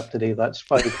WhatsApp today. That's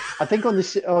fine. I think on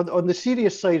the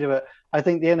serious side of it, I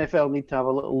think the NFL need to have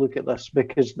a little look at this,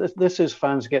 because this is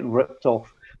fans getting ripped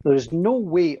off. There is no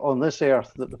way on this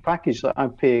earth that the package that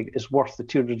I'm paying is worth the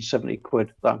 270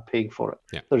 quid that I'm paying for it.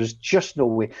 Yeah. There is just no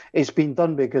way. It's been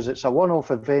done because it's a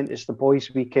one-off event. It's the boys'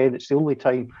 weekend. It's the only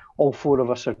time all 4 of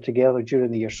us are together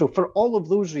during the year. So for all of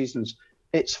those reasons,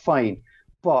 it's fine.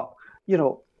 But,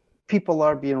 people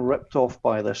are being ripped off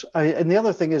by this. And the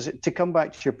other thing is, to come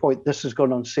back to your point, this has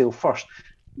gone on sale first.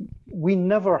 We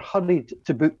never hurried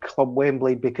to book Club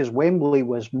Wembley because Wembley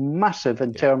was massive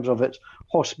in terms of its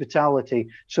hospitality.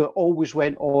 So it always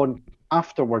went on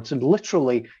afterwards. And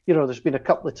literally, there's been a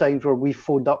couple of times where we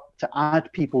phoned up to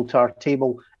add people to our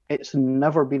table. It's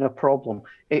never been a problem.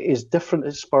 It is different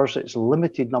at Spurs. It's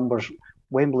limited numbers.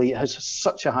 Wembley has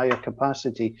such a higher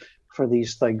capacity for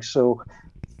these things. So,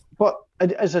 but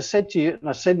as I said to you, and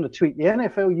I said in the tweet, the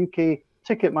NFL UK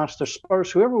Ticketmaster,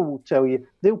 Spurs, whoever will tell you,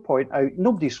 they'll point out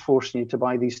nobody's forcing you to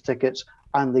buy these tickets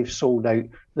and they've sold out.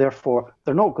 Therefore,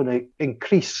 they're not going to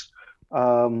increase,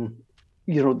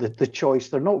 the choice.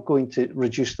 They're not going to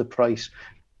reduce the price.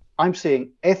 I'm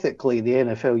saying ethically, the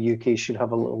NFL UK should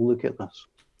have a little look at this.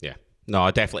 Yeah. No,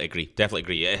 I definitely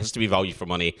agree. It has to be value for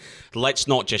money. Let's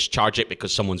not just charge it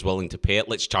because someone's willing to pay it.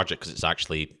 Let's charge it because it's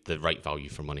actually the right value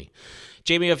for money.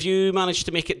 Jamie, have you managed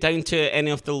to make it down to any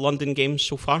of the London games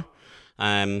so far?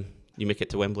 you make it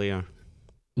to Wembley? Or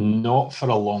not for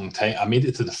a long time. I made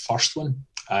it to the first one,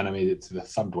 and I made it to the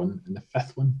third one and the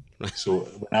fifth one. So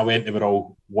when I went, they were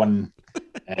all one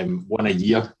a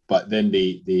year, but then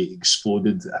they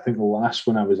exploded. I think the last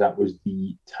one I was at was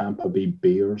the Tampa Bay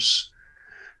Bears,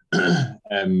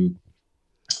 the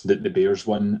Bears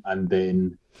one, and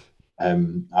then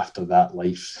after that,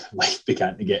 life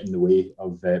began to get in the way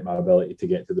of my ability to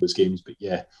get to those games. But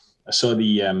yeah, I saw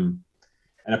the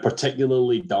in a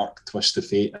particularly dark twist of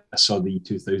fate, I saw the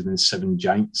 2007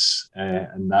 Giants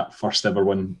and that first ever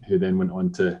one, who then went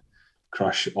on to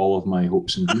crush all of my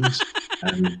hopes and dreams.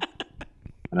 And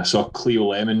I saw Cleo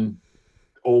Lemon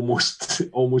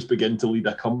almost begin to lead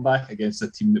a comeback against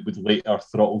a team that would later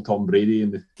throttle Tom Brady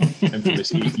in the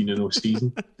infamous 18-0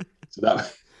 season. So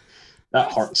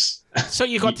that hurts. So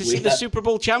you got to see the Super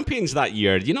Bowl champions that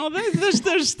year. You know,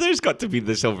 there's got to be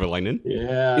the silver lining.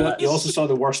 Yeah. You also saw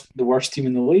the worst team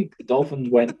in the league. The Dolphins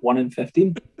went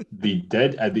 1-15. They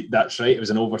did. That's right. It was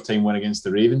an overtime win against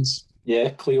the Ravens.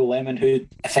 Yeah, Cleo Lemon, who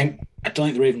I don't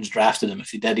think the Ravens drafted him.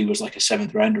 If they did, he was like a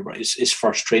 7th rounder. But his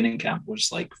first training camp was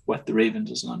like with the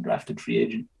Ravens as an undrafted free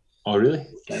agent. Oh, really?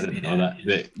 I didn't know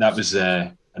that. That was.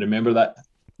 I remember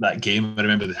that game. I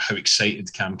remember how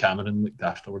excited Cam Cameron looked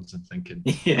afterwards and thinking,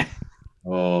 yeah,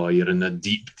 oh, you're in a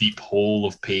deep, deep hole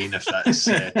of pain if that's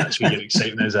what you're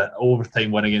excited. There's an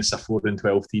overtime win against a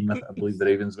 4-12 team. I believe the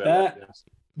Ravens were.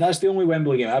 That's the only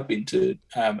Wembley game I've been to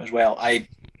as well. I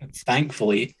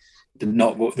thankfully did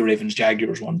not go to the Ravens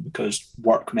Jaguars one because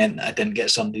work meant that I didn't get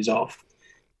Sundays off.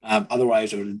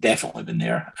 Otherwise, I would have definitely been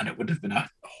there, and it would have been a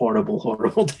horrible,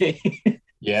 horrible day.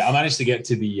 Yeah, I managed to get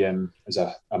to the, as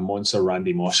a Monster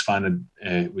Randy Moss fan,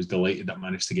 and was delighted that I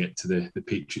managed to get to the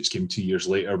Patriots game 2 years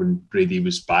later when Brady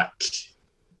was back,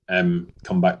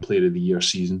 comeback player of the year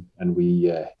season, and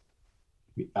we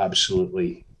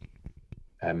absolutely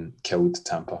killed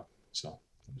Tampa. So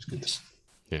it was good.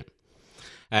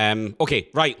 Yeah. Okay,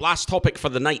 right, last topic for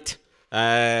the night.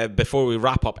 Before we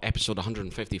wrap up episode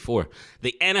 154.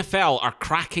 The NFL are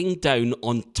cracking down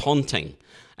on taunting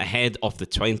ahead of the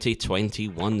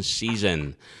 2021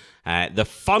 season. The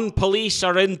fun police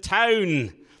are in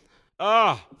town.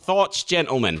 Thoughts,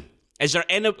 gentlemen?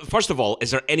 First of all,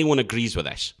 is there anyone agrees with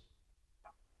this?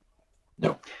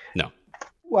 No.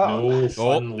 Well, no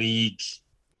fun league.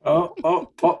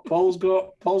 Paul's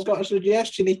got a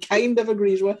suggestion. He kind of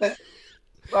agrees with it.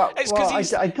 It's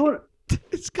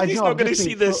because he's not going to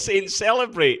see the Saints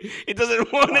celebrate. He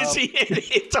doesn't want to see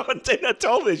any taunting at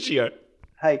all this year.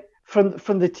 Hey,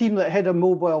 from the team that had a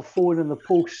mobile phone in the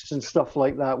posts and stuff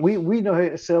like that, we know how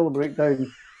to celebrate down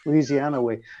Louisiana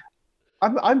way.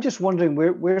 I'm just wondering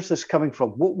where's this coming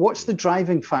from? What's the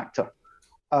driving factor?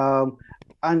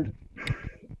 And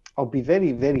I'll be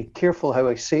very, very careful how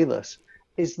I say this.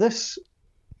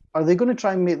 Are they going to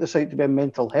try and make this out to be a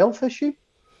mental health issue?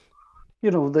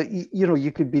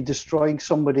 You could be destroying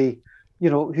somebody,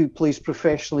 who plays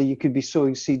professionally. You could be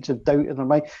sowing seeds of doubt in their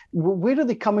mind. Where are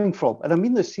they coming from? And I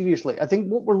mean this seriously. I think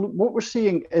what we're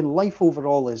seeing in life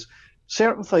overall is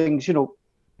certain things.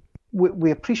 We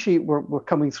appreciate we're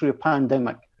coming through a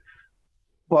pandemic,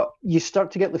 but you start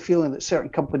to get the feeling that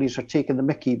certain companies are taking the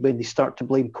mickey when they start to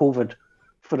blame COVID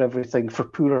for everything, for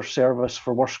poorer service,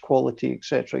 for worse quality,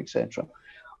 etc., etc.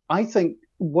 I think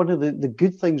one of the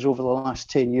good things over the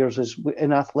last 10 years is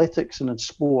in athletics and in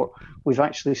sport, we've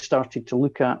actually started to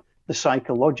look at the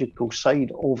psychological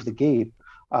side of the game.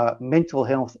 Mental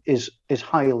health is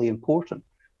highly important.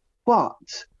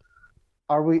 But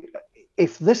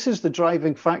if this is the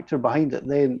driving factor behind it,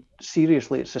 then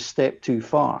seriously, it's a step too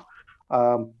far.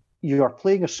 You are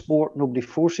playing a sport, nobody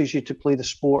forces you to play the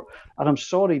sport. And I'm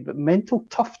sorry, but mental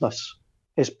toughness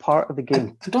is part of the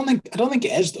game. I don't think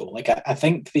it is, though. Like, I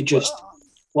think they just...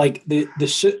 Like, the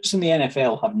suits in the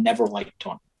NFL have never liked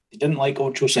taunt. They didn't like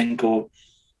Ocho Cinco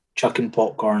chucking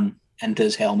popcorn into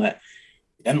his helmet.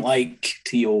 They didn't like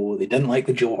T.O. They didn't like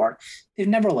the Joe Hart. They've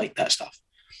never liked that stuff.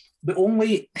 The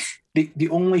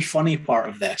only funny part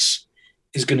of this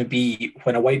is going to be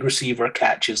when a wide receiver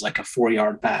catches like a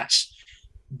 4-yard pass,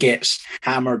 gets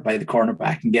hammered by the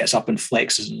cornerback and gets up and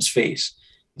flexes in his face.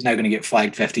 He's now going to get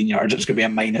flagged 15 yards. It's going to be a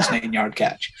minus 9-yard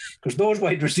catch because those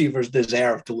wide receivers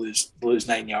deserve to lose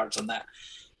 9 yards on that.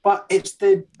 But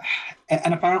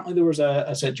and apparently there was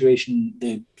a situation,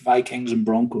 the Vikings and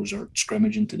Broncos are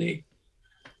scrimmaging today,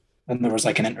 and there was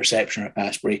like an interception or a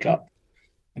pass breakup.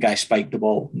 The guy spiked the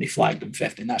ball and they flagged him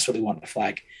 50, and that's what they want to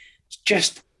flag. It's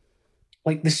just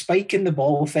like the spike in the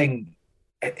ball thing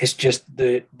is just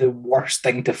the worst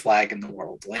thing to flag in the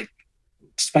world. Like,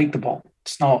 spike the ball.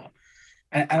 It's not.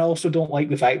 And I also don't like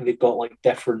the fact that they've got like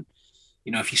different,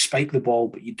 if you spike the ball,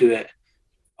 but you do it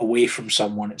away from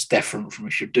someone, it's different from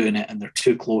if you're doing it and they're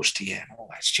too close to you. Oh,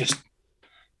 it's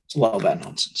a little bit of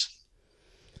nonsense.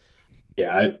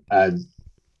 Yeah, I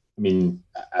mean,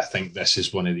 I think this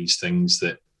is one of these things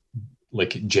that,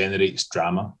 like, it generates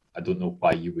drama. I don't know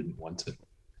why you wouldn't want it.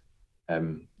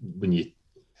 When you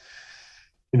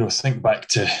think back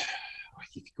to,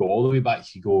 you could go all the way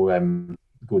back. You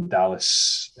go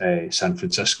Dallas, San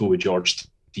Francisco with George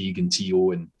Teague and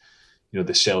T.O. and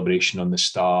the celebration on the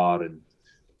star and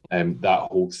that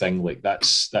whole thing. Like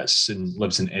that's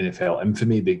lives in NFL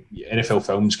infamy. The NFL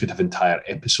films could have entire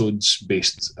episodes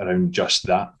based around just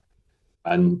that,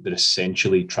 and they're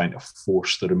essentially trying to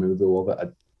force the removal of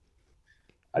it.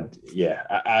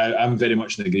 I'm very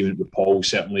much in agreement with Paul.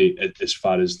 Certainly, as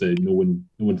far as the no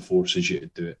one forces you to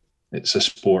do it. It's a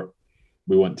sport.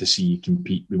 We want to see you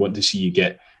compete. We want to see you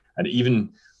get, and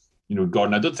even,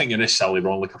 Gordon, I don't think you're necessarily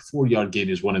wrong. Like a 4-yard gain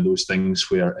is one of those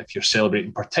things where if you're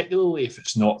celebrating, particularly if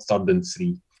it's not 3rd and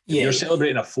 3, if you're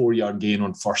celebrating a 4-yard gain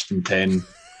on 1st and 10,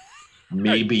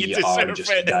 maybe you are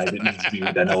just a guy that needs to be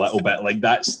within a little bit. Like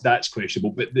that's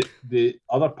questionable. But the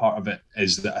other part of it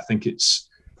is that I think it's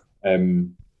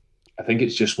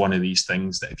just one of these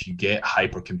things that if you get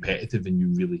hyper competitive and you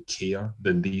really care,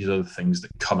 then these are the things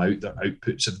that come out, the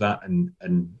outputs of that, and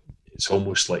it's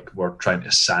almost like we're trying to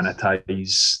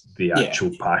sanitize the actual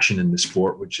passion in the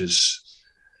sport, which is,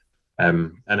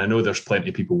 and I know there's plenty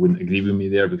of people who wouldn't agree with me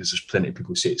there because there's plenty of people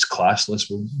who say it's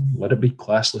classless. Well, let it be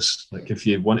classless. Like if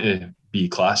you want to be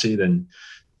classy, then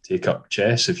take up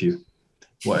chess. If you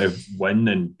want to win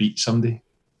and beat somebody.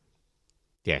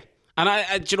 Yeah.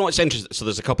 And do you know what's interesting? So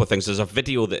there's a couple of things. There's a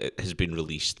video that has been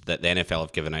released that the NFL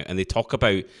have given out, and they talk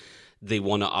about they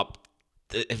want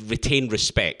to retain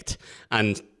respect,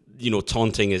 and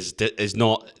taunting is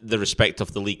not the respect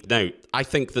of the league. Now, I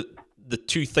think that the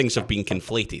two things have been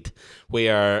conflated,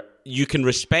 where you can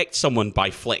respect someone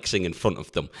by flexing in front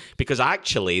of them, because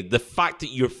actually the fact that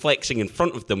you're flexing in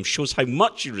front of them shows how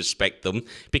much you respect them,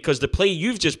 because the play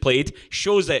you've just played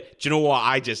shows that, do you know what,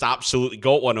 I just absolutely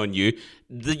got one on you.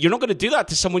 You're not going to do that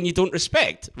to someone you don't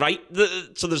respect, right?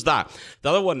 So there's that. The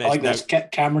other one is... I like this.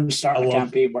 Cameron started a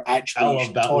campaign where actually... I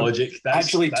love that logic.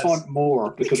 That's taunt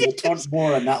more, because we'll taunt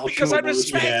more and that'll because show I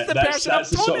respect the person That's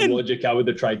the sort of logic I would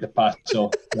have tried to pass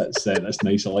off. That's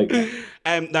nice. I like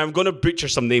that. Now, I'm going to butcher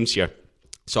some names here,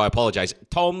 so I apologise.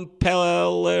 Tom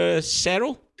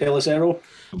Pelissero?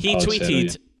 He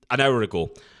tweeted an hour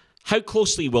ago, how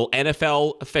closely will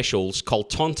NFL officials call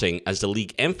taunting as the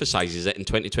league emphasises it in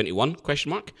 2021? ?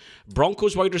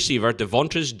 Broncos wide receiver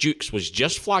Devontae Jukes was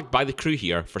just flagged by the crew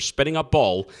here for spinning a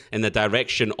ball in the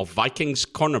direction of Vikings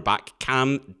cornerback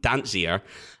Cam Dantzler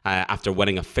after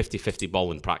winning a 50-50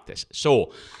 ball in practice.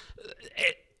 So...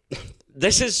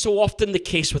 this is so often the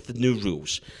case with the new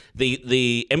rules.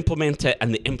 They implement it,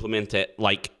 and they implement it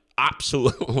like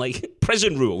absolute like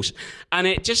prison rules, and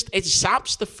it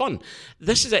saps the fun.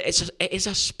 It is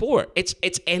a sport.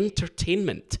 It's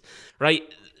entertainment, right?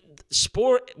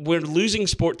 Sport. We're losing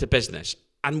sport to business,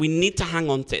 and we need to hang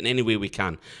on to it in any way we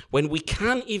can. When we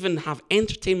can't even have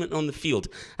entertainment on the field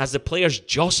as the players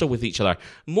jostle with each other,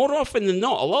 more often than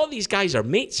not, a lot of these guys are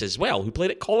mates as well, who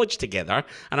played at college together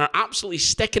and are absolutely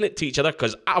sticking it to each other,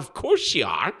 because of course you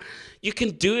are. You can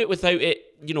do it without it,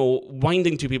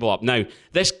 winding two people up. Now,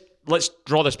 let's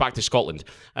draw this back to Scotland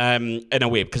in a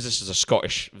way, because this is a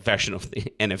Scottish version of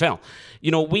the NFL.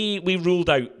 We ruled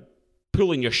out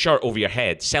pulling your shirt over your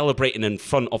head, celebrating in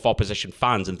front of opposition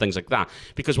fans and things like that,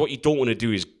 because what you don't want to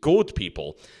do is goad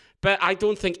people. But I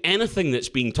don't think anything that's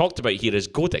being talked about here is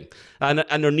goading. And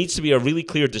there needs to be a really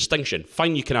clear distinction.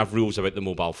 Fine, you can have rules about the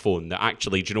mobile phone that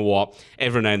actually, do you know what,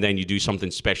 every now and then you do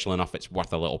something special enough, it's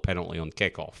worth a little penalty on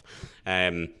kickoff.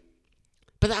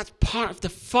 But that's part of the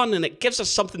fun, and it gives us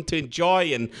something to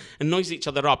enjoy and noise each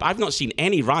other up. I've not seen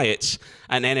any riots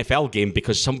at an NFL game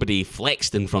because somebody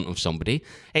flexed in front of somebody.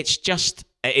 It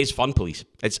is fun police.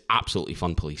 It's absolutely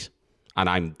fun police. And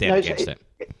I'm dead against it.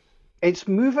 It's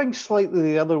moving slightly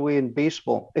the other way in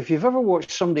baseball. If you've ever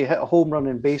watched somebody hit a home run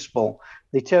in baseball,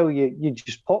 they tell you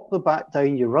just pop the bat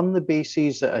down, you run the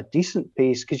bases at a decent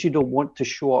pace because you don't want to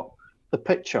show up the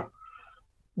pitcher.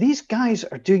 These guys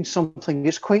are doing something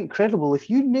that's quite incredible. If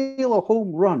you nail a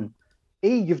home run,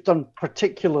 you've done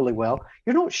particularly well.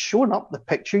 You're not showing up the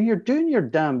picture. You're doing your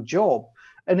damn job.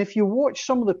 And if you watch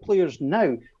some of the players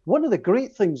now, one of the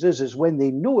great things is when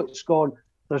they know it's gone,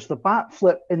 there's the bat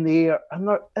flip in the air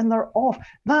and they're off.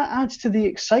 That adds to the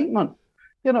excitement.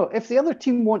 If the other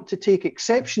team want to take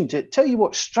exception to it, tell you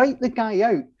what, strike the guy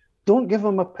out don't give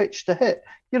them a pitch to hit.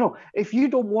 If you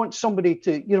don't want somebody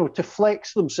to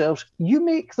flex themselves, you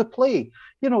make the play.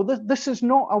 This is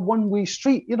not a one-way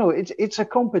street. It's a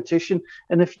competition,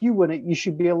 and if you win it, you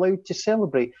should be allowed to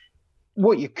celebrate.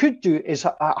 What you could do is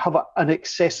have an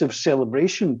excessive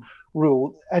celebration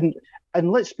rule, and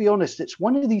let's be honest, it's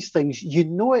one of these things, you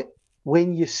know it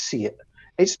when you see it.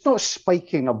 It's not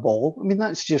spiking a ball. I mean,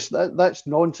 that's just that's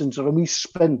nonsense, or a wee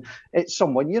spin at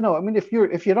someone. I mean, if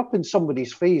you're up in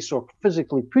somebody's face or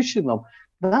physically pushing them,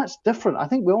 that's different. I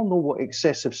think we all know what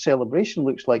excessive celebration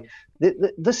looks like.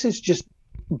 This is just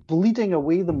bleeding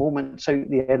away the moments out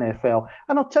the NFL.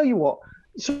 And I'll tell you what.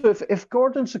 So if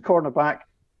Gordon's the cornerback,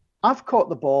 I've caught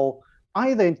the ball,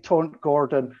 I then taunt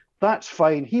Gordon. That's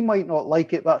fine. He might not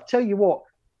like it, but I'll tell you what.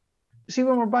 See,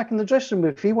 when we're back in the dressing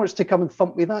room, if he wants to come and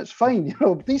thump me, that's fine.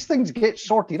 These things get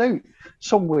sorted out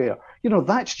somewhere.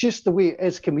 That's just the way it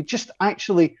is. Can we just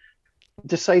actually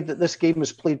decide that this game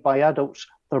is played by adults?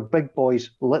 They're big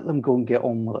boys. Let them go and get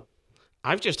on with it.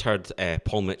 I've just heard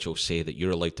Paul Mitchell say that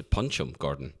you're allowed to punch him,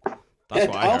 Gordon. That's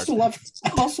what I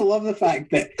also love the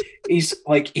fact that he's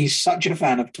such a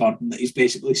fan of taunting that he's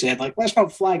basically saying, let's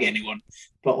not flag anyone,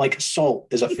 but assault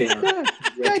is a fair.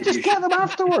 Yeah, just get them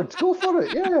afterwards. Go for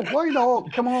it. Yeah, why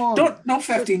not? Come on. Not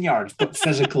 15 yards, but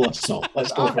physical assault.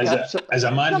 Let's go for it. As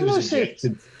a man who's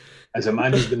ejected. As a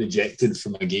man who's been ejected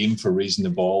from a game for raising the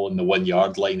ball on the 1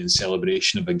 yard line in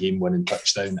celebration of a game-winning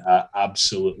touchdown, I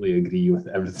absolutely agree with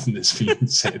everything that's being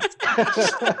said. I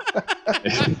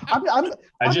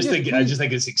just think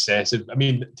it's excessive. I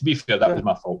mean, to be fair, that was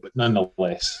my fault, but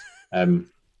nonetheless,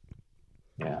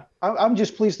 yeah. I'm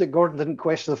just pleased that Gordon didn't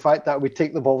question the fact that we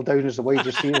take the ball down as a wide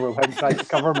receiver with him trying to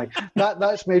cover me.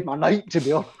 That's made my night, to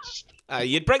be honest.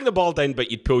 You'd bring the ball down,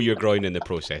 but you'd pull your groin in the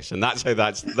process, and that's how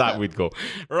that would go.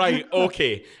 Right,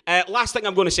 okay. Last thing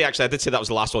I'm going to say, actually, I did say that was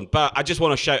the last one, but I just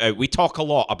want to shout out, we talk a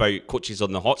lot about coaches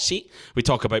on the hot seat. We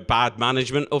talk about bad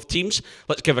management of teams.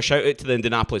 Let's give a shout out to the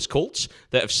Indianapolis Colts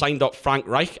that have signed up Frank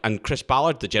Reich and Chris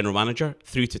Ballard, the general manager,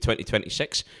 through to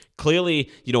 2026. Clearly,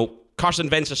 Carson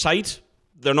Wentz aside,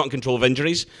 they're not in control of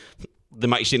injuries. They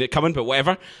might have seen it coming, but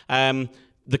whatever.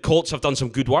 The Colts have done some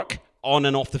good work on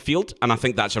and off the field, and I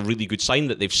think that's a really good sign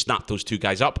that they've snapped those two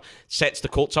guys up. Sets the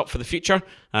Colts up for the future,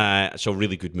 so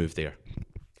really good move there.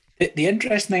 The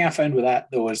interesting thing I found with that,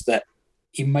 though, is that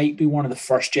he might be one of the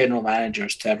first general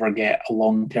managers to ever get a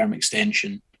long-term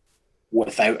extension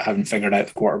without having figured out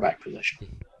the quarterback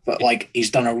position. But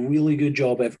he's done a really good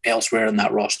job elsewhere in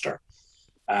that roster.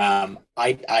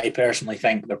 I personally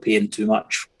think they're paying too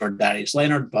much for Darius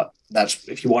Leonard, but that's,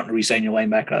 if you want to re-sign your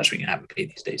linebacker, that's what you can have to pay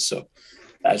these days. So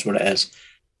that's what it is.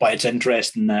 But it's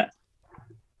interesting that,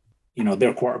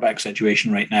 their quarterback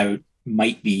situation right now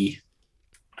might be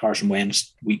Carson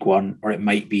Wentz week 1, or it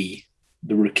might be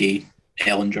the rookie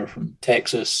Ehlinger from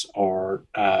Texas, or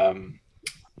Jacob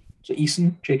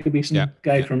Eason,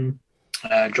 guy from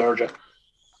Georgia.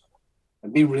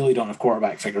 They really don't have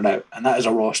quarterback figured out, and that is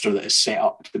a roster that is set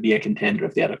up to be a contender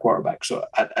if they had a quarterback. So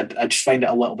I just find it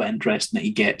a little bit interesting that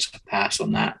he gets a pass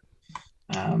on that.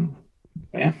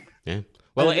 Yeah.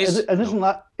 Well, it is. And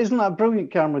isn't that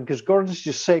brilliant, Cameron? Because Gordon's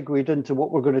just segued into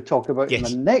what we're going to talk about in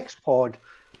the next pod,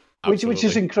 which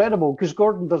is incredible. Because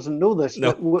Gordon doesn't know this,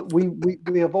 but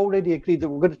we have already agreed that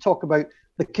we're going to talk about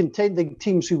the contending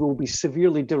teams who will be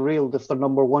severely derailed if their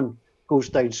number one goes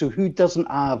down. So who doesn't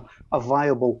have a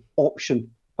viable option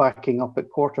backing up at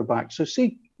quarterback? So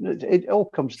see, it all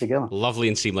comes together. Lovely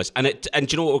and seamless. And do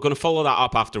you know what? We're going to follow that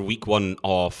up after week 1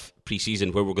 of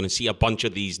preseason, where we're going to see a bunch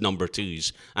of these number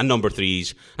 2s and number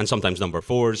 3s and sometimes number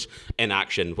 4s in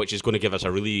action, which is going to give us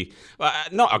a really,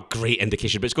 not a great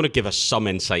indication, but it's going to give us some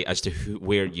insight as to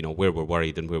where we're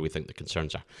worried and where we think the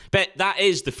concerns are. But that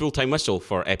is the full-time whistle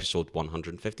for episode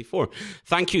 154.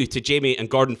 Thank you to Jamie and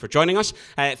Gordon for joining us.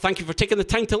 Thank you for taking the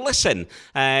time to listen.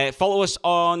 Follow us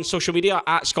on social media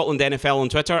at Scotland NFL on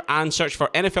Twitter, and search for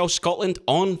NFL Scotland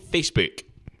on Facebook.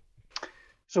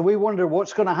 So we wonder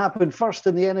what's going to happen first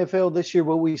in the NFL this year.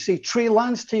 Will we see Trey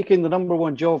Lance taking the number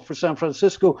 1 job for San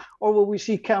Francisco, or will we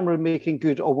see Cameron making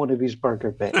good on one of his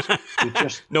burger bets? We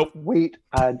just wait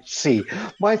and see.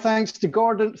 My thanks to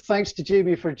Gordon. Thanks to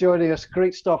Jamie for joining us.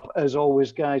 Great stuff as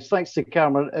always, guys. Thanks to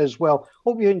Cameron as well.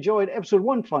 Hope you enjoyed episode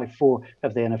 154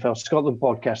 of the NFL Scotland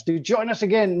podcast. Do join us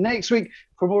again next week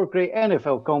for more great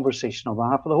NFL conversation on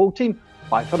behalf of the whole team.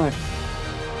 Bye for now.